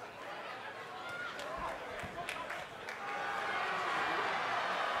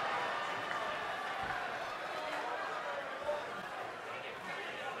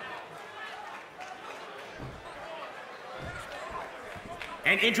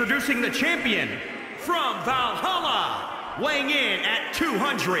 And introducing the champion from Valhalla, weighing in at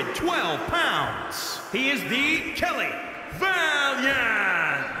 212 pounds, he is the Kelly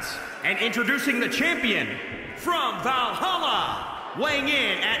Valiant. And introducing the champion from Valhalla, weighing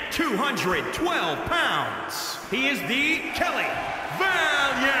in at 212 pounds, he is the Kelly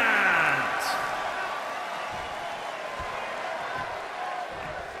Valiant.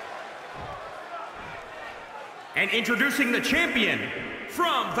 And introducing the champion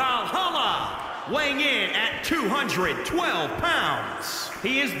from Valhalla, weighing in at 212 pounds,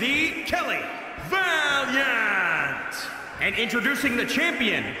 he is the Kelly Valiant. And introducing the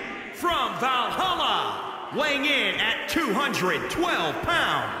champion from Valhalla, weighing in at 212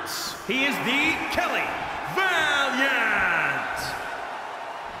 pounds, he is the Kelly Valiant.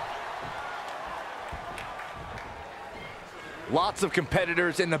 Lots of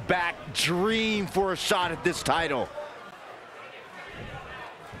competitors in the back dream for a shot at this title.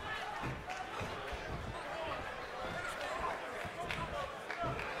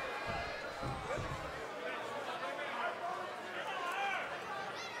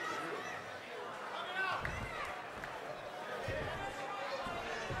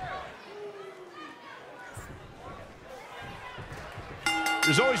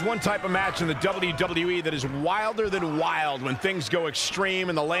 There's always one type of match in the WWE that is wilder than wild when things go extreme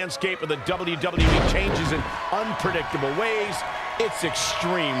and the landscape of the WWE changes in unpredictable ways. It's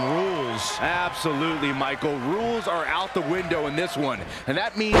Extreme Rules. Absolutely, Michael. Rules are out the window in this one, and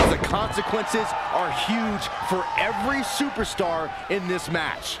that means the consequences are huge for every superstar in this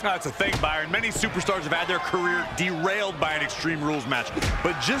match. That's the thing, Byron. Many superstars have had their career derailed by an Extreme Rules match,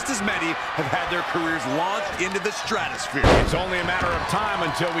 but just as many have had their careers launched into the stratosphere. It's only a matter of time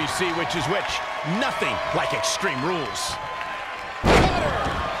until we see which is which. Nothing like Extreme Rules.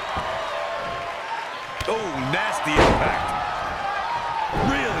 Oh, nasty impact.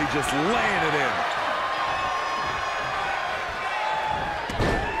 Really just laying it in.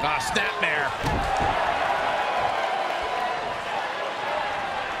 Ah, snapmare.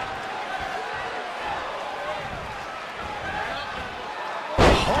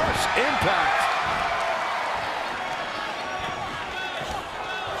 Harsh impact.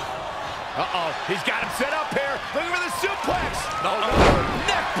 Uh-oh, he's got him set up here. Looking for the suplex.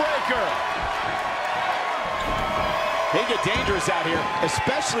 Neck breaker. They get dangerous out here,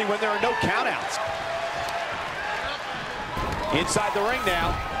 especially when there are no countouts. Inside the ring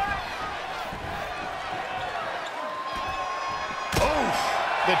now. Oh,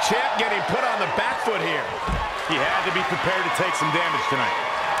 The champ getting put on the back foot here. he had to be prepared to take some damage tonight.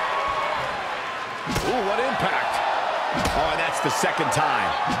 Ooh, what impact. Oh, and that's the second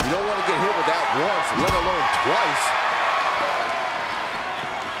time. You don't want to get hit with that once, let alone twice.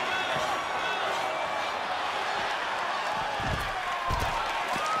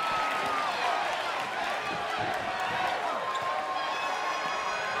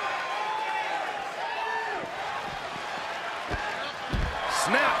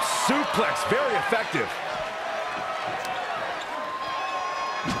 Snap suplex, very effective.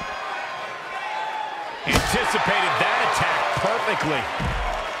 Anticipated that attack perfectly.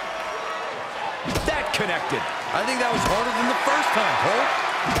 That connected. I think that was harder than the first time, Cole.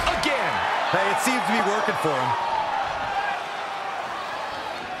 Again. Hey, it seems to be working for him.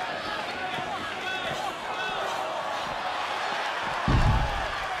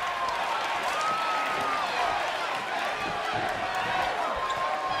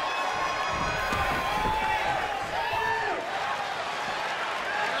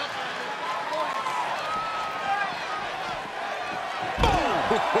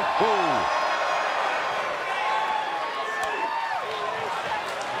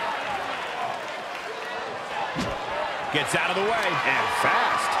 Gets out of the way, and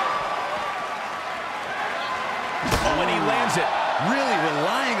fast. Oh, and he lands it. Really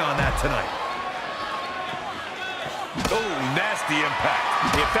relying on that tonight. Oh, nasty impact.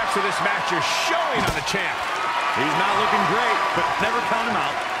 The effects of this match are showing on the champ. He's not looking great, but never count him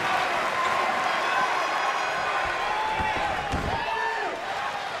out.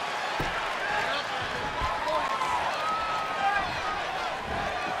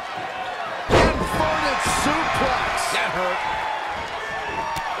 Inverted suplex. That hurt.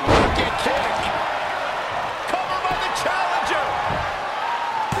 Rocket kick.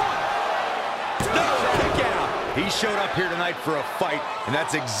 showed up here tonight for a fight, and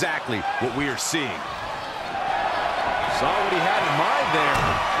that's exactly what we are seeing. Saw what he had in mind there.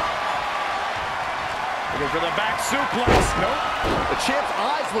 Looking for the back suplex. Nope. The champ's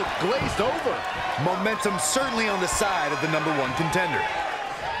eyes look glazed over. Momentum certainly on the side of the #1 contender.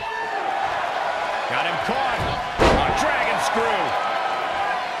 Got him caught. A dragon screw.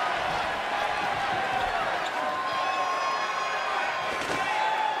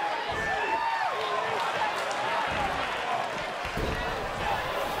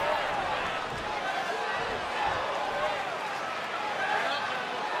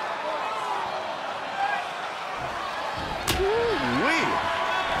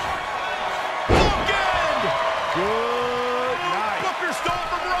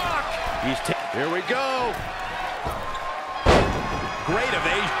 Here we go. Great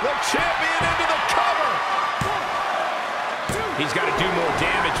evasion. The champion into the cover. He's got to do more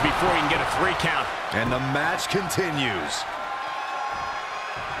damage before he can get a 3 count. And the match continues.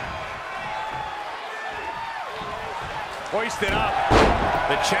 Hoisted up.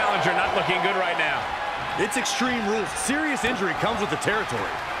 The challenger not looking good right now. It's Extreme Rules. Serious injury comes with the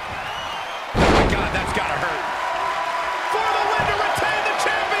territory. Oh my God, that's got to hurt. For the win to retain the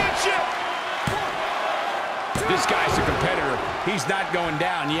championship. This guy's a competitor. He's not going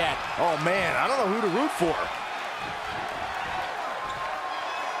down yet. Oh, man, I don't know who to root for.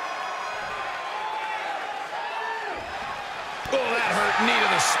 Oh, that hurt. Knee to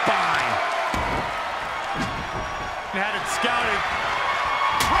the spine. Had it scouted.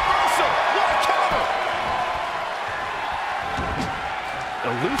 Reversal. What a counter.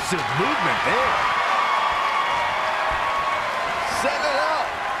 Elusive movement there. Set it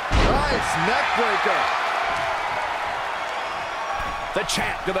up. Nice neck breaker. The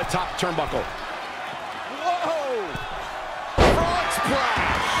champ to the top turnbuckle. Whoa! Frog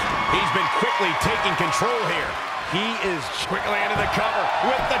splash! He's been quickly taking control here. He is quickly into the cover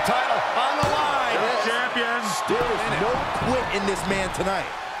with the title on the line. Champion. There is no quit in this man tonight.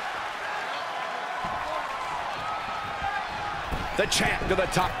 The champ to the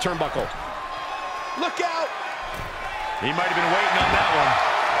top turnbuckle. Look out! He might have been waiting on that one.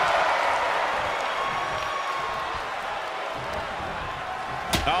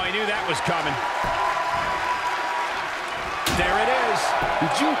 Oh, he knew that was coming. There it is.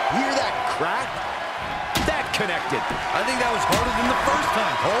 Did you hear that crack? That connected. I think that was harder than the first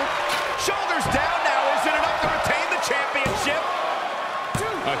time, Cole. Shoulders down now. Is it enough to retain the championship?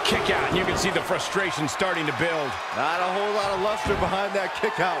 A kick out, and you can see the frustration starting to build. Not a whole lot of luster behind that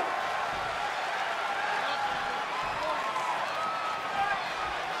kick out.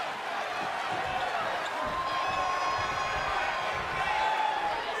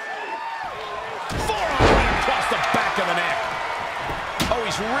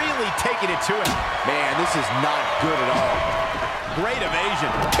 Really taking it to him. Man, this is not good at all. Great evasion.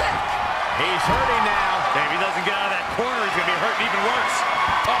 Kick. He's hurting now. If he doesn't get out of that corner, he's going to be hurting even worse.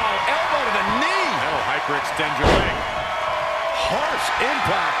 Oh, elbow to the knee. That'll hyperextend your leg. Harsh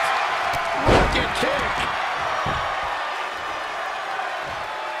impact. Rocket kick.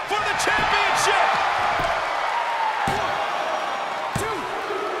 For the championship. 1, 2,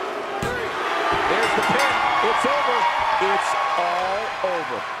 3. There's the pin. It's over. It's all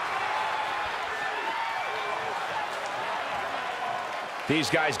over. These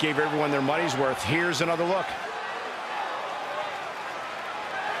guys gave everyone their money's worth. Here's another look.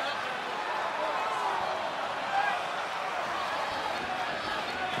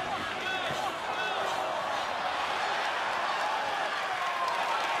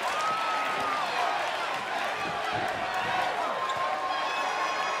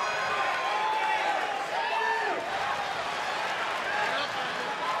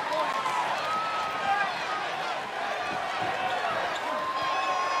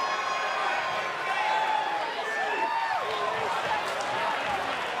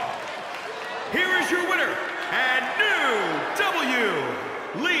 Here is your winner, and new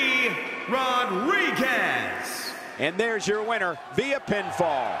Lee Rodriguez. And there's your winner via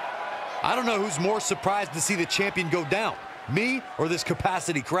pinfall. I don't know who's more surprised to see the champion go down, me or this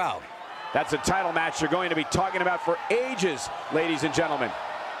capacity crowd. That's a title match you're going to be talking about for ages, ladies and gentlemen.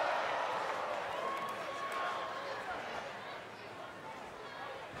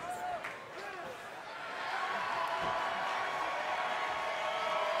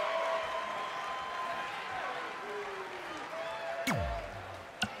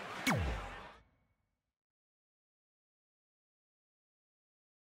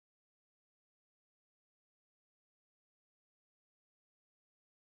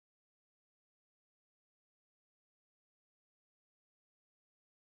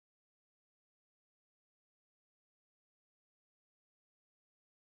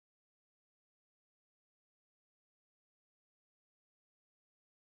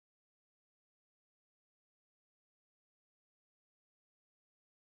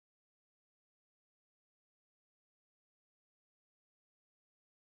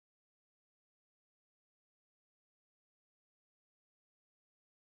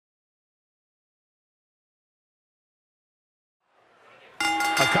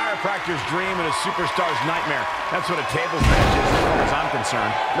 chiropractor's dream and a superstar's nightmare. That's what a tables match is, as far as I'm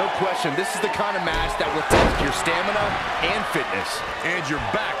concerned. No question, this is the kind of match that will test your stamina and fitness. And you're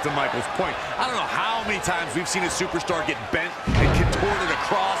back to Michael's point. I don't know how many times we've seen a superstar get bent and contorted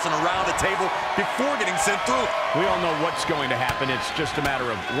across and around a table before getting sent through. We all know what's going to happen. It's just a matter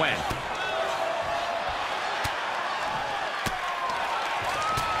of when.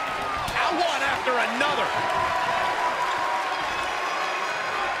 One after another.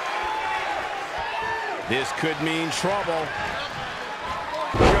 This could mean trouble.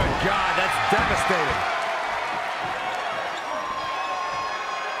 Good God, that's devastating.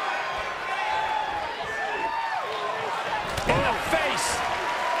 In the face.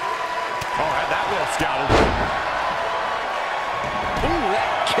 Oh, had that well scouted. Ooh,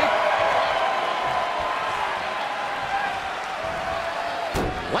 that kick.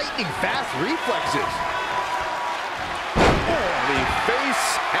 Lightning fast reflexes. Oh, the face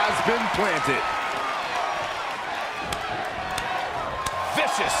has been planted.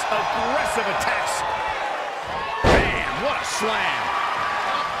 Vicious, aggressive attacks. Bam, what a slam.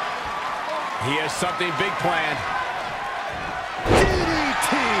 He has something big planned.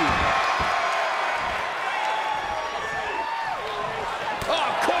 DDT.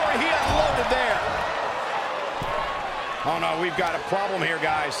 Oh, Corey, he unloaded there. Oh, no, we've got a problem here,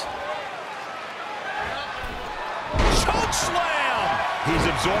 guys. Choke slam! He's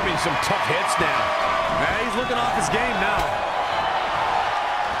absorbing some tough hits now. He's looking off his game now.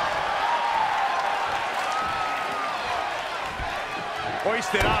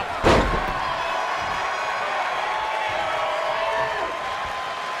 Hoisted up.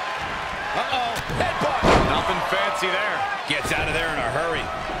 Uh-oh, headbutt. Nothing fancy there. Gets out of there in a hurry.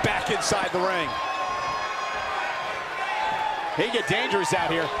 Back inside the ring. They get dangerous out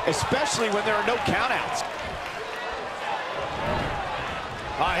here, especially when there are no countouts.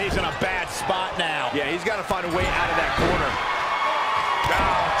 He's in a bad spot now. Yeah, he's got to find a way out of that corner.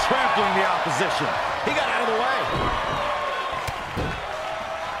 Trampling the opposition. He got out of the way.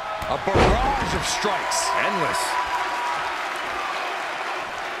 A barrage of strikes. Endless.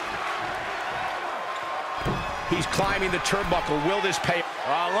 He's climbing the turnbuckle. Will this pay?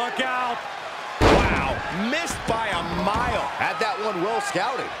 Look out. Wow, missed by a mile. Had that one well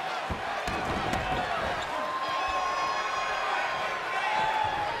scouted.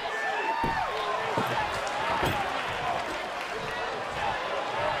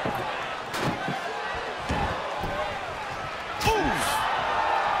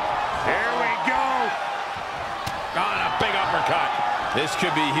 This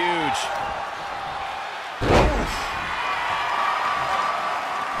could be huge.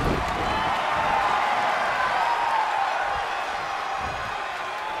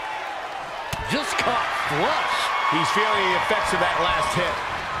 Just caught flush. He's feeling the effects of that last hit.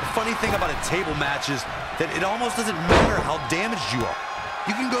 The funny thing about a table match is that it almost doesn't matter how damaged you are.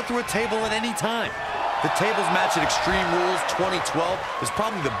 You can go through a table at any time. The tables match at Extreme Rules 2012 is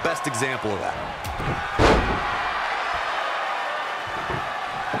probably the best example of that.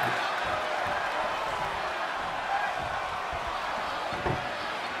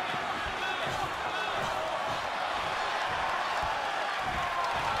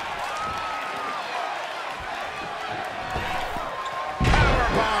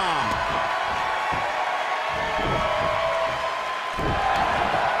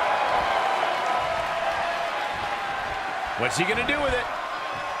 What's he gonna do with it?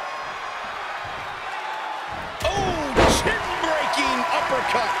 Oh, chin-breaking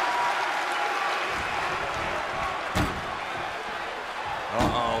uppercut.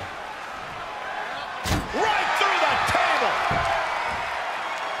 Uh-oh. Right through the table.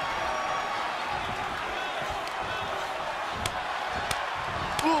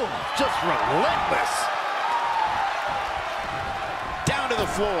 Ooh, just relentless. Down to the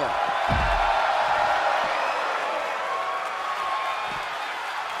floor.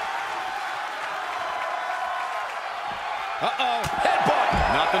 Uh-oh, headbutt.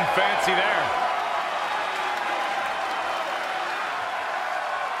 Nothing fancy there.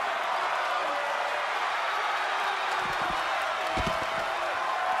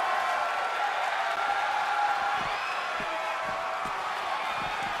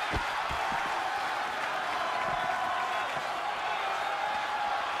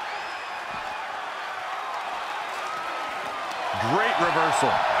 Great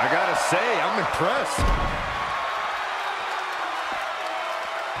reversal. I gotta say, I'm impressed.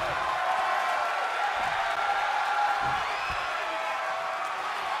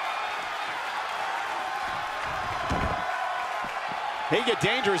 They get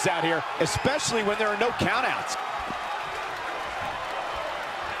dangerous out here, especially when there are no countouts.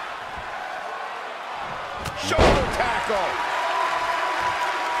 Shoulder tackle.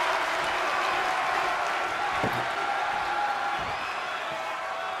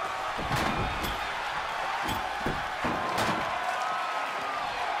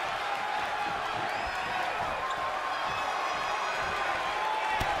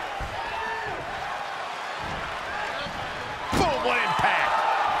 Boom, what impact.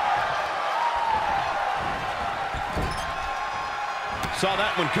 Saw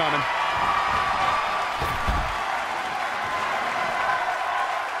that one coming.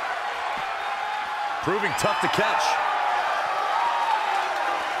 Proving tough to catch.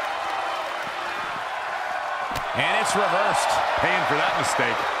 And it's reversed. Paying for that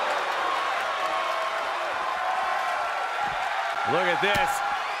mistake. Look at this.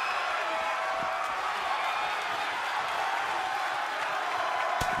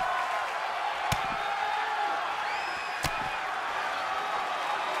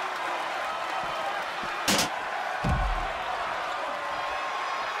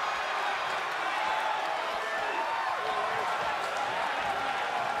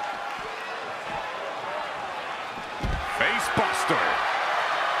 Buster.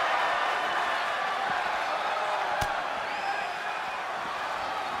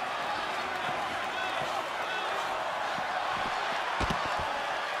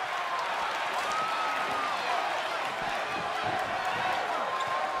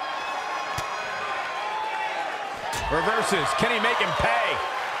 Reverses. Can he make him pay?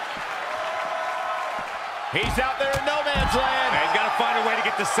 He's out there in no man's land. He's got to find a way to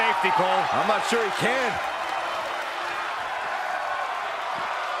get to safety, Cole. I'm not sure he can.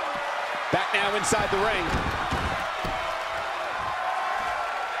 Back now inside the ring.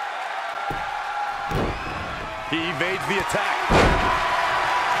 He evades the attack.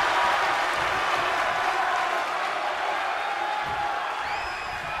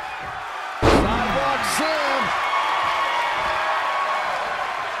 Sidewalk slam.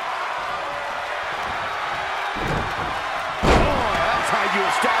 Oh, that's how you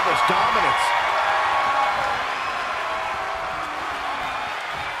establish dominance.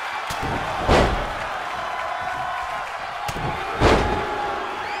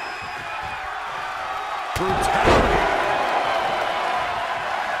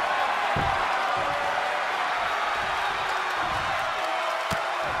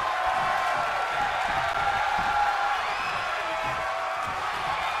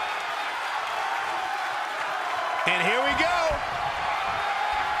 And here we go.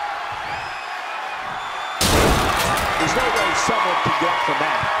 There's no way someone can get from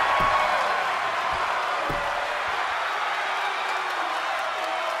that.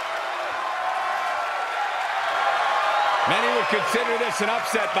 Many would consider this an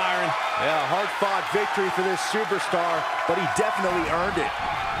upset, Byron. Yeah, hard-fought victory for this superstar, but he definitely earned it.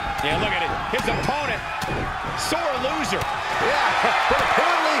 Yeah, look at it. His opponent, sore loser. Yeah, but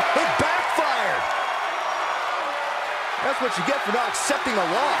apparently it backfired. That's what you get for not accepting a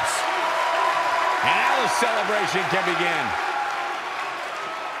loss. And now the celebration can begin.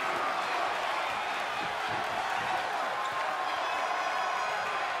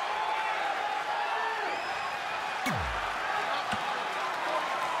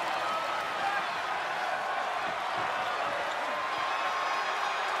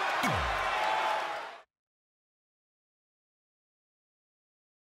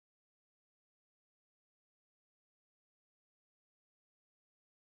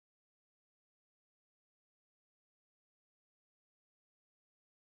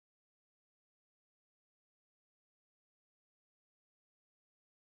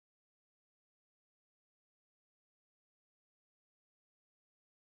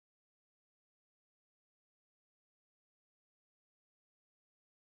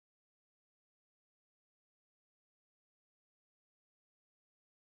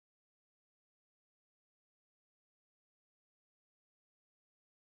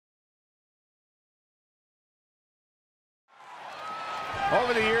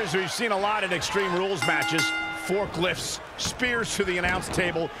 Over the years, we've seen a lot in Extreme Rules matches. Forklifts, spears to the announce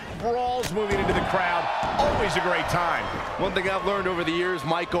table, brawls moving into the crowd. Always a great time. One thing I've learned over the years,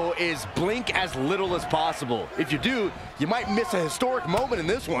 Michael, is blink as little as possible. If you do, you might miss a historic moment in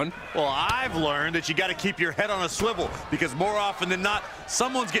this one. Well, I've learned that you got to keep your head on a swivel because more often than not,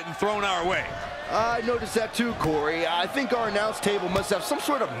 someone's getting thrown our way. I noticed that too, Corey. I think our announce table must have some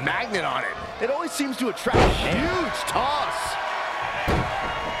sort of magnet on it. It always seems to attract a huge toss.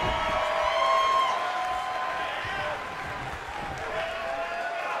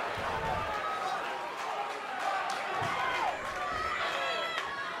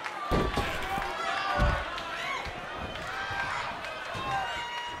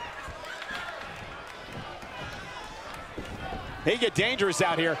 They get dangerous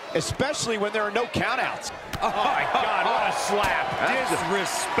out here, especially when there are no countouts. Oh my God, what a slap.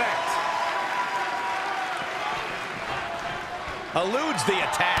 Disrespect. Eludes the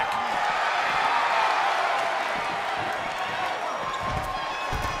attack.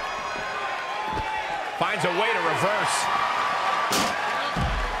 Finds a way to reverse.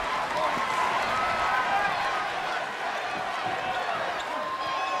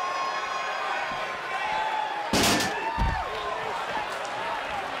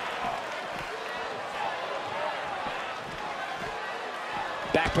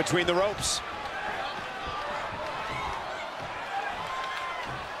 Back between the ropes.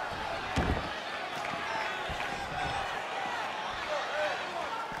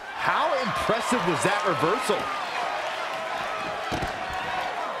 How impressive was that reversal?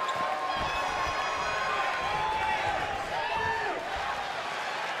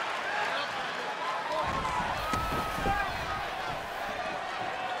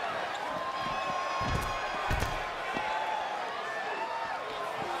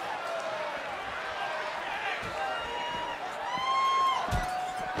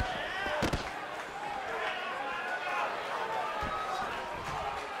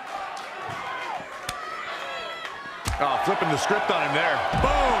 Oh, flipping the script on him there.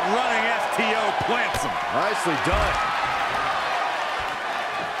 Boom, running STO plants him. Nicely done.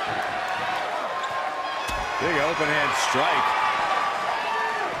 Big open hand strike.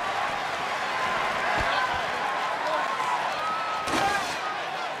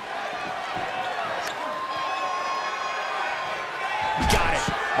 Got it.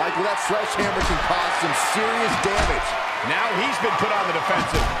 Michael, that sledgehammer can cause some serious damage. Now he's been put on the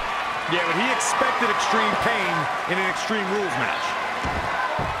defensive. Yeah, but he expected extreme pain in an Extreme Rules match.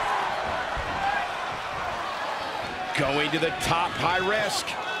 Going to the top, high risk.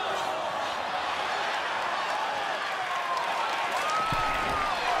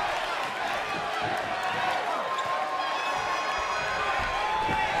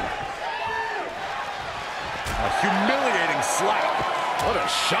 A humiliating slap. What a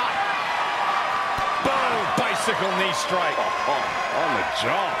shot. Boom, bicycle knee strike. On the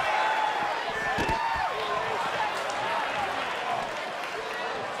jaw.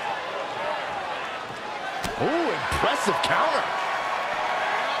 Ooh, impressive counter.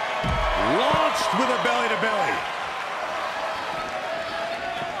 Launched with a belly-to-belly.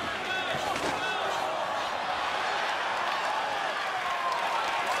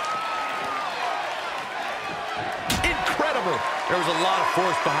 Incredible. There was a lot of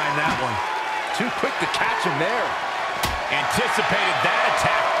force behind that one. Too quick to catch him there. Anticipated that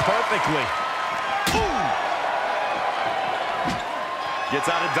attack perfectly. Ooh. Gets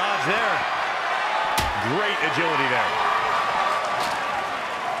out of dodge there. Great agility there.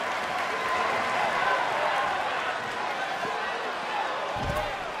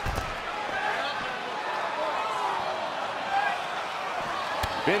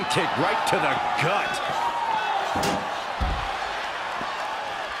 Bin kick right to the gut.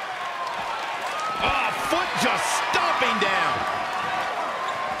 Foot just stomping down.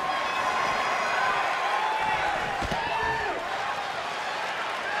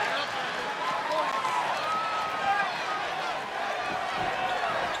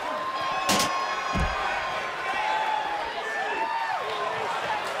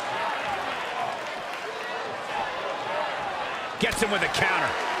 Gets him with a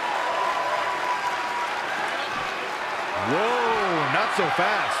counter. Whoa, not so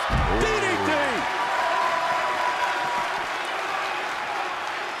fast. DDT!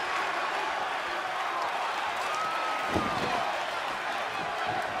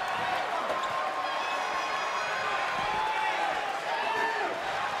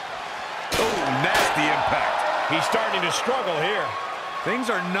 Nasty impact. He's starting to struggle here.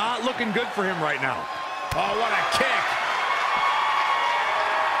 Things are not looking good for him right now. Oh, what a kick.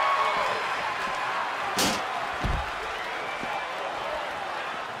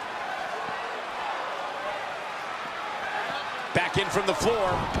 Back in from the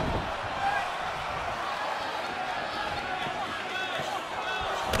floor.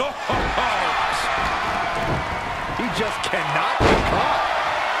 He just cannot be caught.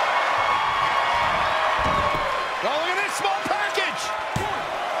 Oh, look at this small package.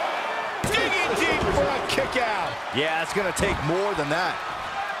 Digging deep for a kick out. Yeah, it's going to take more than that.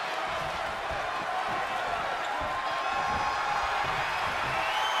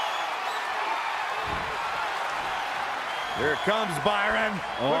 Here it comes, Byron.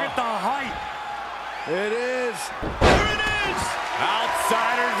 Look at the height. It is. There it is.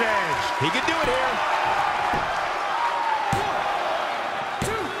 Outsider's edge. He can do it here.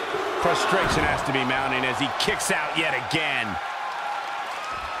 From Frustration has to be mounting as he kicks out yet again.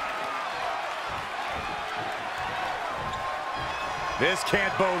 This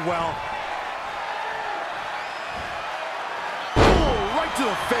can't bode well. Ooh, right to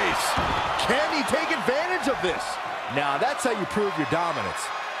the face. Can he take advantage of this? Now, that's how you prove your dominance.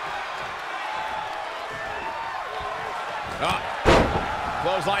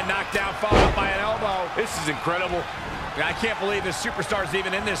 Clothesline knocked down, followed up by an elbow. This is incredible. I can't believe this superstar's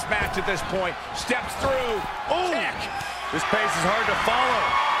even in this match at this point. Steps through. Ooh. Kick. This pace is hard to follow.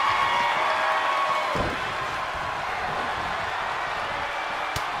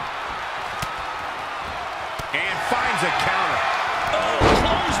 And finds a counter. Oh,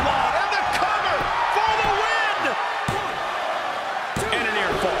 clothesline. And the cover for the win. And a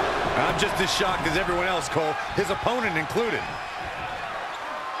near fall. I'm just as shocked as everyone else, Cole, his opponent included.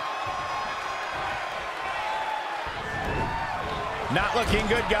 Not looking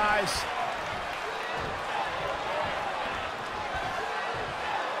good, guys.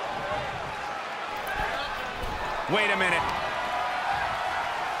 Wait a minute.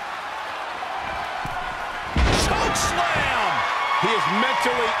 Choke slam! He is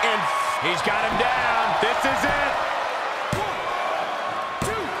mentally in. He's got him down. This is it.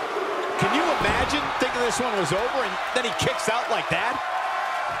 1, 2. Can you imagine thinking this one was over and then he kicks out like that?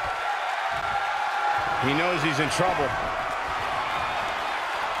 He knows he's in trouble.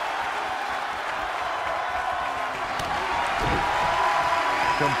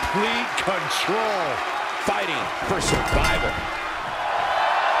 Complete control. Fighting for survival.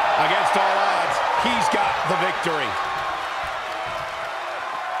 Against all odds, he's got the victory.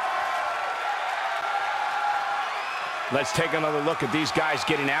 Let's take another look at these guys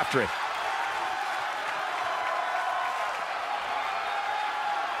getting after it.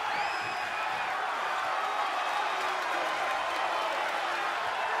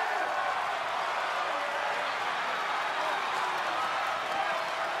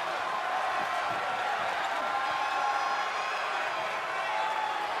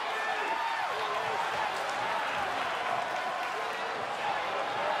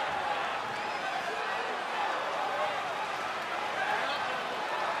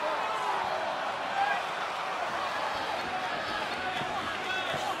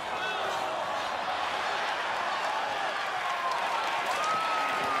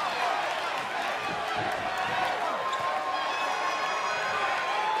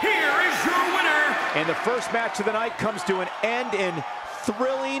 And the first match of the night comes to an end in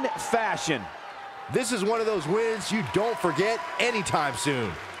thrilling fashion. This is one of those wins you don't forget anytime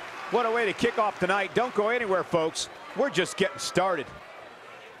soon. What a way to kick off tonight. Don't go anywhere, folks. We're just getting started.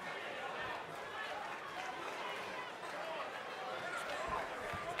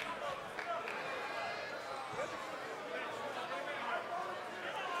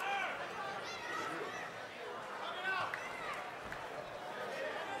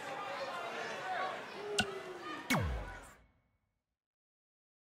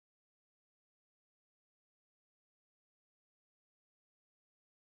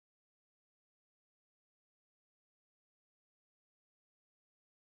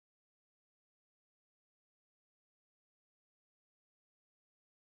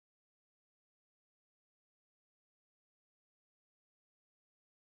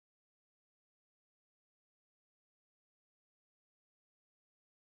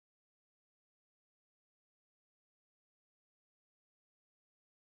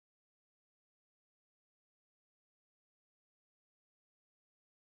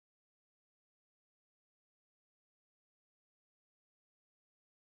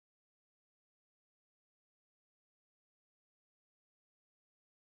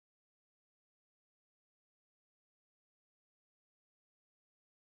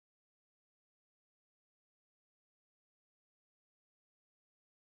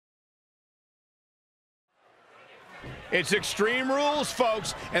 It's Extreme Rules,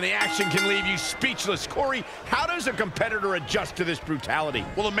 folks, and the action can leave you speechless. Corey, how does a competitor adjust to this brutality?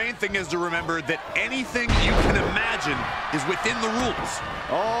 Well, the main thing is to remember that anything you can imagine is within the rules.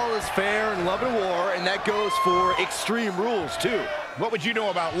 All is fair in love and war, and that goes for Extreme Rules, too. What would you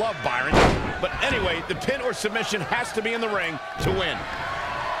know about love, Byron? But anyway, the pin or submission has to be in the ring to win.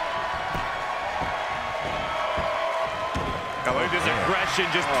 Oh, look at this aggression,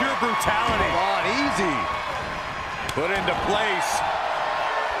 just pure brutality. Come on, easy. Put into place.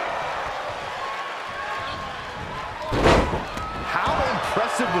 How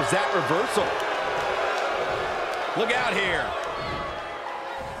impressive was that reversal? Look out here.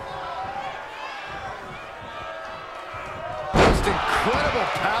 Just incredible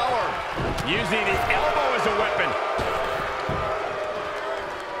power. Using the elbow as a weapon.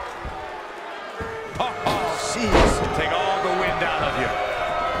 Jeez. Take all the wind out of you.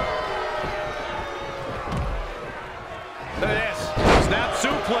 Look at this. Snap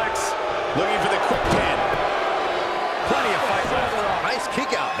suplex. Looking for the quick pin. Plenty of fight left. Nice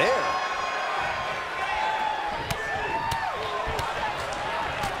kick out there.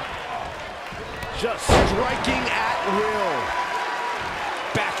 Just striking at will.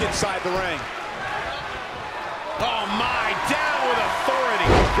 Back inside the ring. Oh my, down with authority.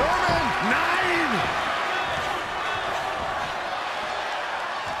 Sherman, 9.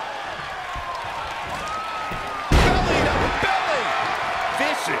 Belly to belly.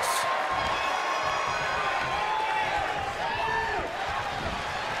 Vicious.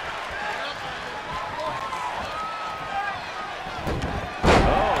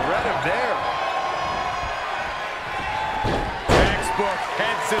 Oh, read him there. Textbook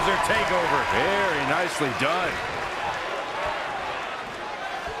head scissor takeover. Very nicely done.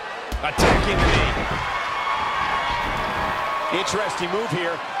 Attacking the knee. Interesting move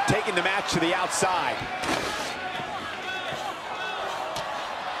here, taking the match to the outside.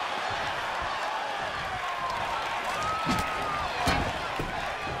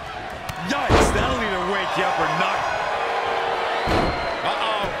 Yikes, that'll either wake you up or not.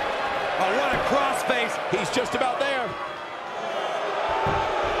 Uh-oh. Oh, what a crossface. He's just about there.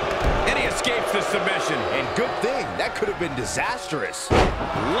 And he escapes the submission. And good thing, that could have been disastrous.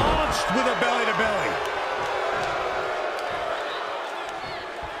 Launched with a belly-to-belly.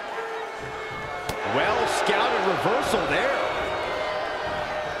 Well-scouted reversal there.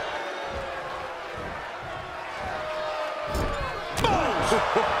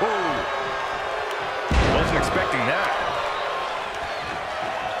 Boom! Wasn't expecting that.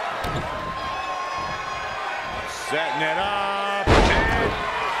 Setting it up. And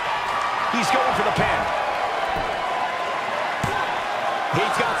he's going for the pin.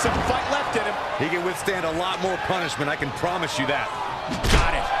 He's got some fight left in him. He can withstand a lot more punishment, I can promise you that.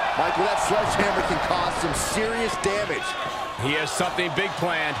 Got it. Michael, that sledgehammer can cause some serious damage. He has something big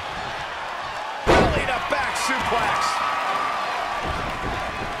planned. Belly to back suplex.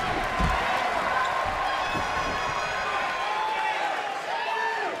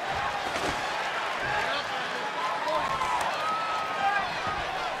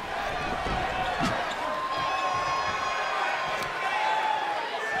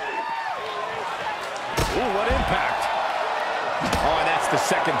 Ooh, what impact. Oh, and that's the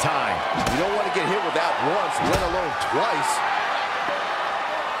second time. You don't want to get hit with that once, let alone twice.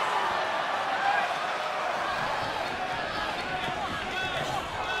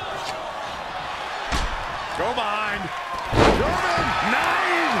 Go behind. Sherman, 9.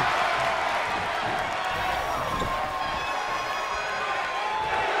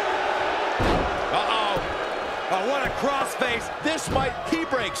 Uh-oh. Oh, what a crossface. This might, he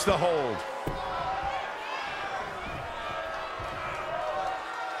breaks the hold.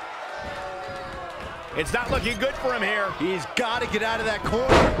 It's not looking good for him here. He's got to get out of that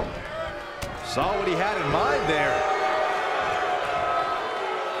corner. Saw what he had in mind there.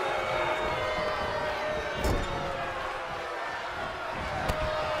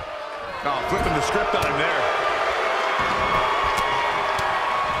 Oh, flipping the script on him there.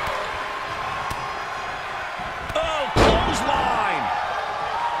 Oh, clothesline.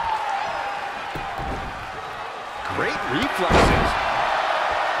 Great reflexes.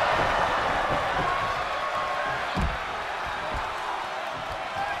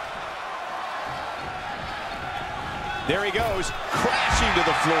 There he goes, crashing to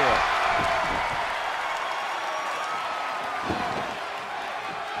the floor.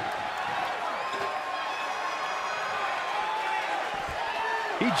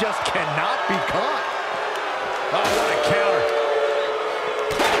 He just cannot be caught. Oh, what a counter.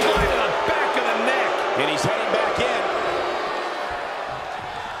 Right to the back of the neck. And he's heading back in.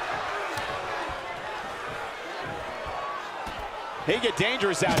 They get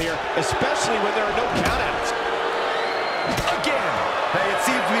dangerous out here, especially when there are no countouts. Again. Hey, it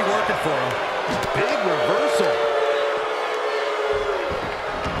seems to be working for him. Big reversal.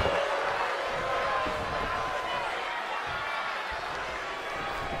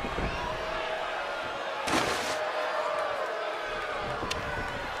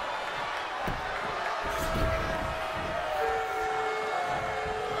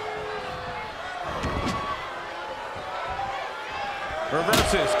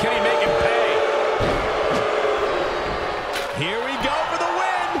 Reverses. Can he make him pay? Here we go for the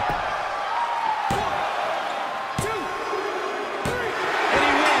win. 1, 2, 3. And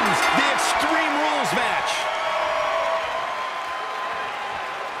he wins the Extreme Rules match.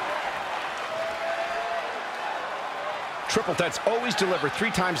 Triple Threats always deliver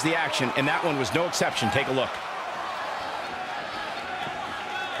 3 times the action, and that one was no exception. Take a look.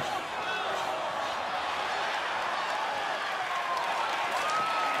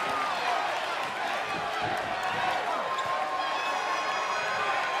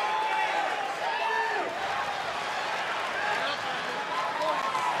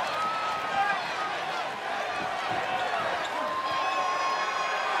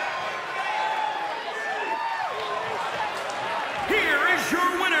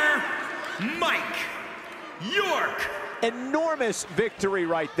 Enormous victory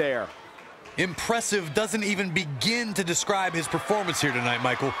right there. Impressive doesn't even begin to describe his performance here tonight,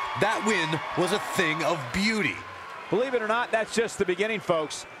 Michael. That win was a thing of beauty. Believe it or not, that's just the beginning,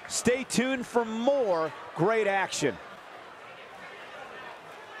 folks. Stay tuned for more great action.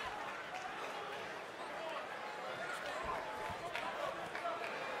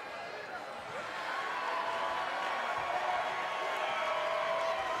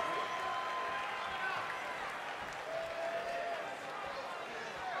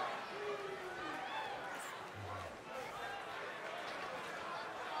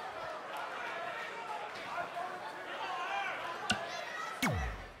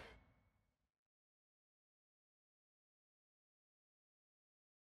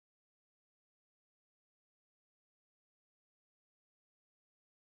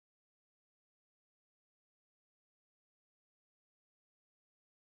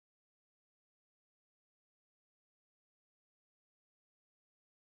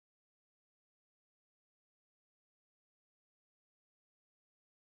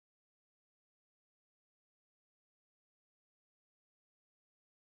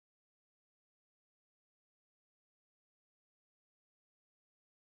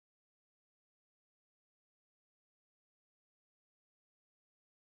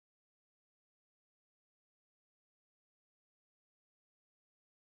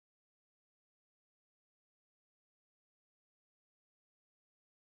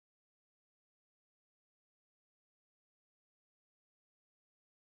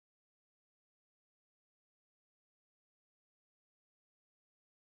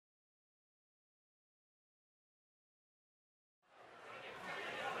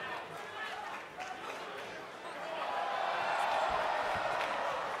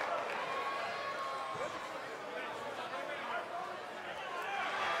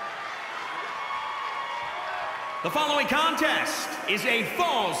 The following contest is a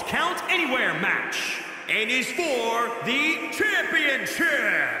Falls Count Anywhere match and is for the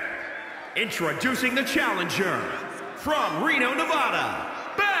championship. Introducing the challenger from Reno, Nevada,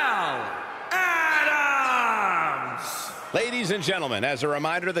 Bell Adams. Ladies and gentlemen, as a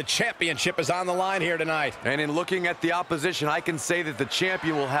reminder, the championship is on the line here tonight. And in looking at the opposition, I can say that the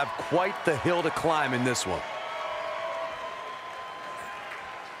champion will have quite the hill to climb in this one.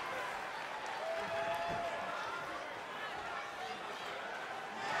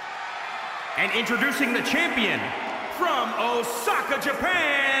 And introducing the champion from Osaka,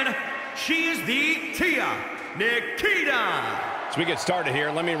 Japan, she is the Tia Nikita. As we get started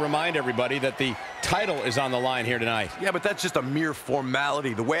here, let me remind everybody that the title is on the line here tonight. Yeah, but that's just a mere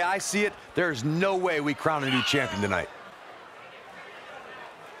formality. The way I see it, there's no way we crown a new champion tonight.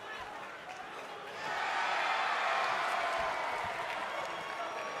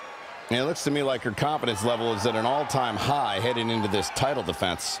 It looks to me like her confidence level is at an all-time high heading into this title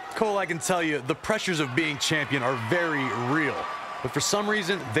defense. Cole, I can tell you, the pressures of being champion are very real. But for some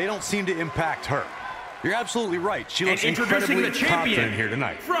reason, they don't seem to impact her. You're absolutely right. She looks incredibly confident here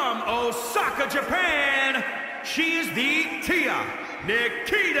tonight. From Osaka, Japan, she is the Tia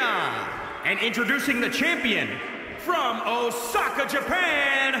Nikita. And introducing the champion from Osaka,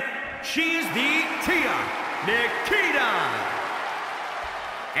 Japan, she is the Tia Nikita.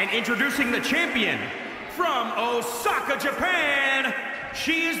 And introducing the champion from Osaka, Japan,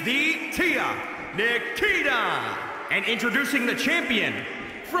 she is the Tia Nikita. And introducing the champion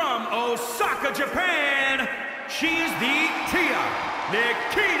from Osaka, Japan, she is the Tia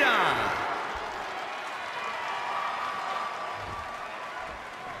Nikita.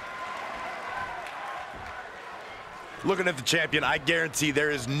 Looking at the champion, I guarantee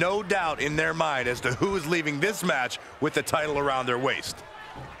there is no doubt in their mind as to who is leaving this match with the title around their waist.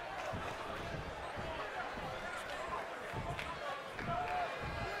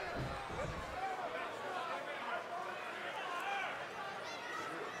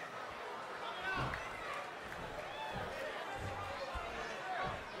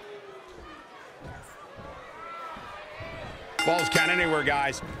 Falls Count Anywhere,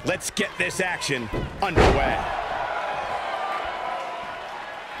 guys. Let's get this action underway.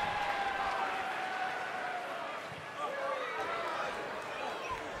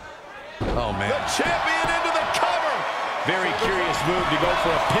 Oh, man. The champion into the cover. Very curious move to go for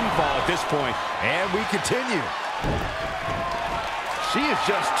a pinfall at this point. And we continue. She is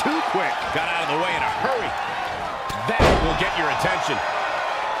just too quick. Got out of the way in a hurry. That will get your attention.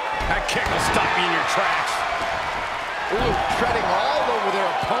 That kick will stop you in your tracks. Ooh, treading all over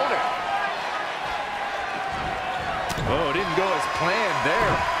their opponent. Oh, didn't go as planned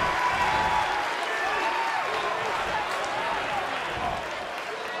there.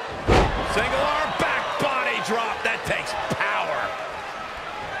 Single arm back body drop. That takes power.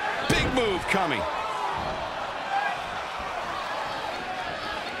 Big move coming.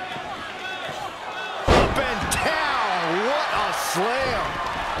 Up and down. What a slam.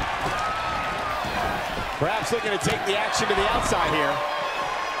 Perhaps looking to take the action to the outside here.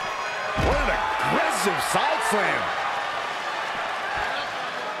 What an aggressive side slam.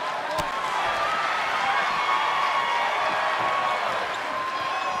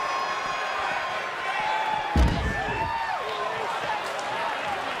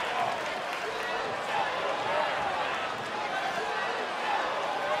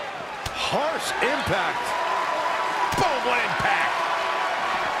 Harsh impact. Boom, what impact.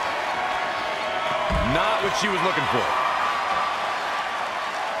 Not what she was looking for.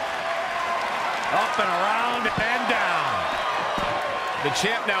 Up and around and down. The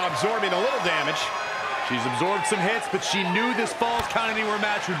champ now absorbing a little damage. She's absorbed some hits, but she knew this Falls Count Anywhere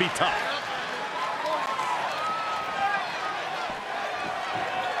match would be tough.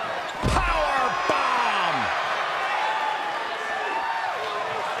 Power bomb.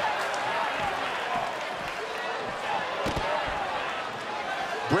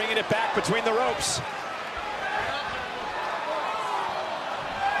 Bringing it back between the ropes.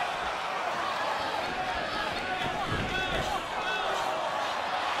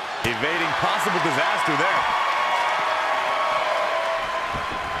 Evading possible disaster there.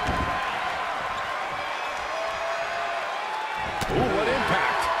 Ooh, what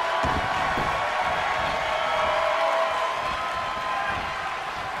impact.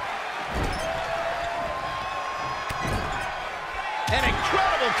 An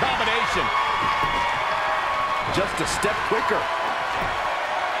incredible combination. Just a step quicker.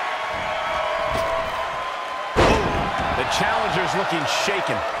 The challenger's looking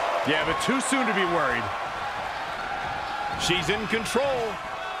shaken. Yeah, but too soon to be worried. She's in control.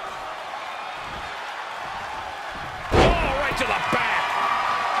 Oh, right to the back.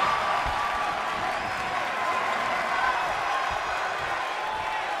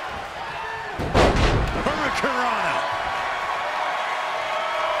 Hurricanrana.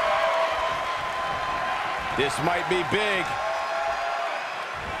 This might be big.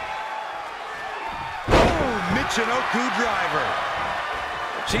 Oh, Michinoku driver.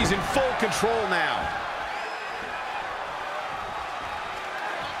 She's in full control now.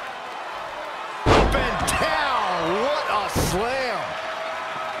 Up and down. What a slam.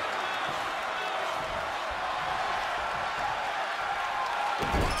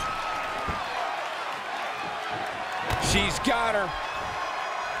 She's got her.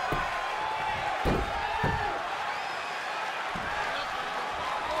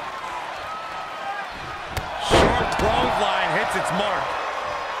 Short clothesline hits its mark.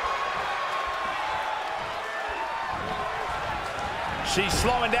 She's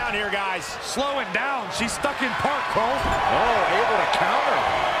slowing down here, guys. Slowing down. She's stuck in park, Cole. Oh, able to counter.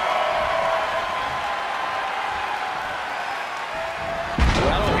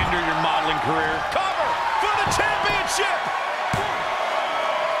 That'll hinder your modeling career. Cover for the championship.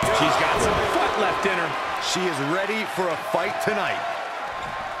 She's got some foot left in her. She is ready for a fight tonight.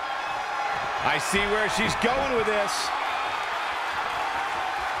 I see where she's going with this.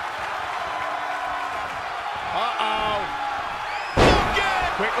 Uh-oh.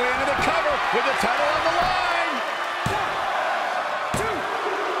 Quickly into the cover with the title on the line. 2,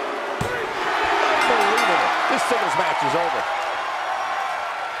 3. Unbelievable. This singles match is over.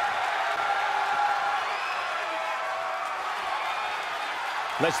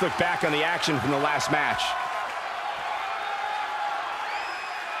 Let's look back on the action from the last match.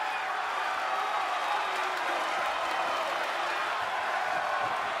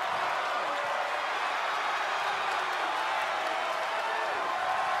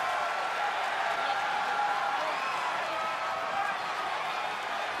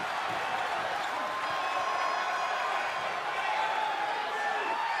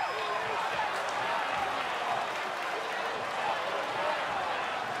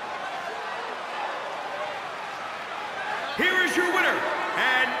 Here is your winner,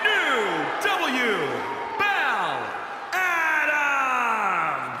 and new Bell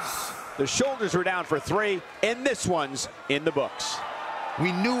Adams. The shoulders were down for 3, and this one's in the books.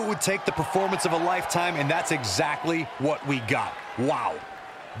 We knew it would take the performance of a lifetime, and that's exactly what we got. Wow.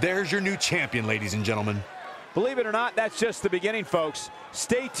 There's your new champion, ladies and gentlemen. Believe it or not, that's just the beginning, folks.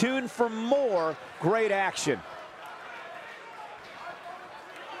 Stay tuned for more great action.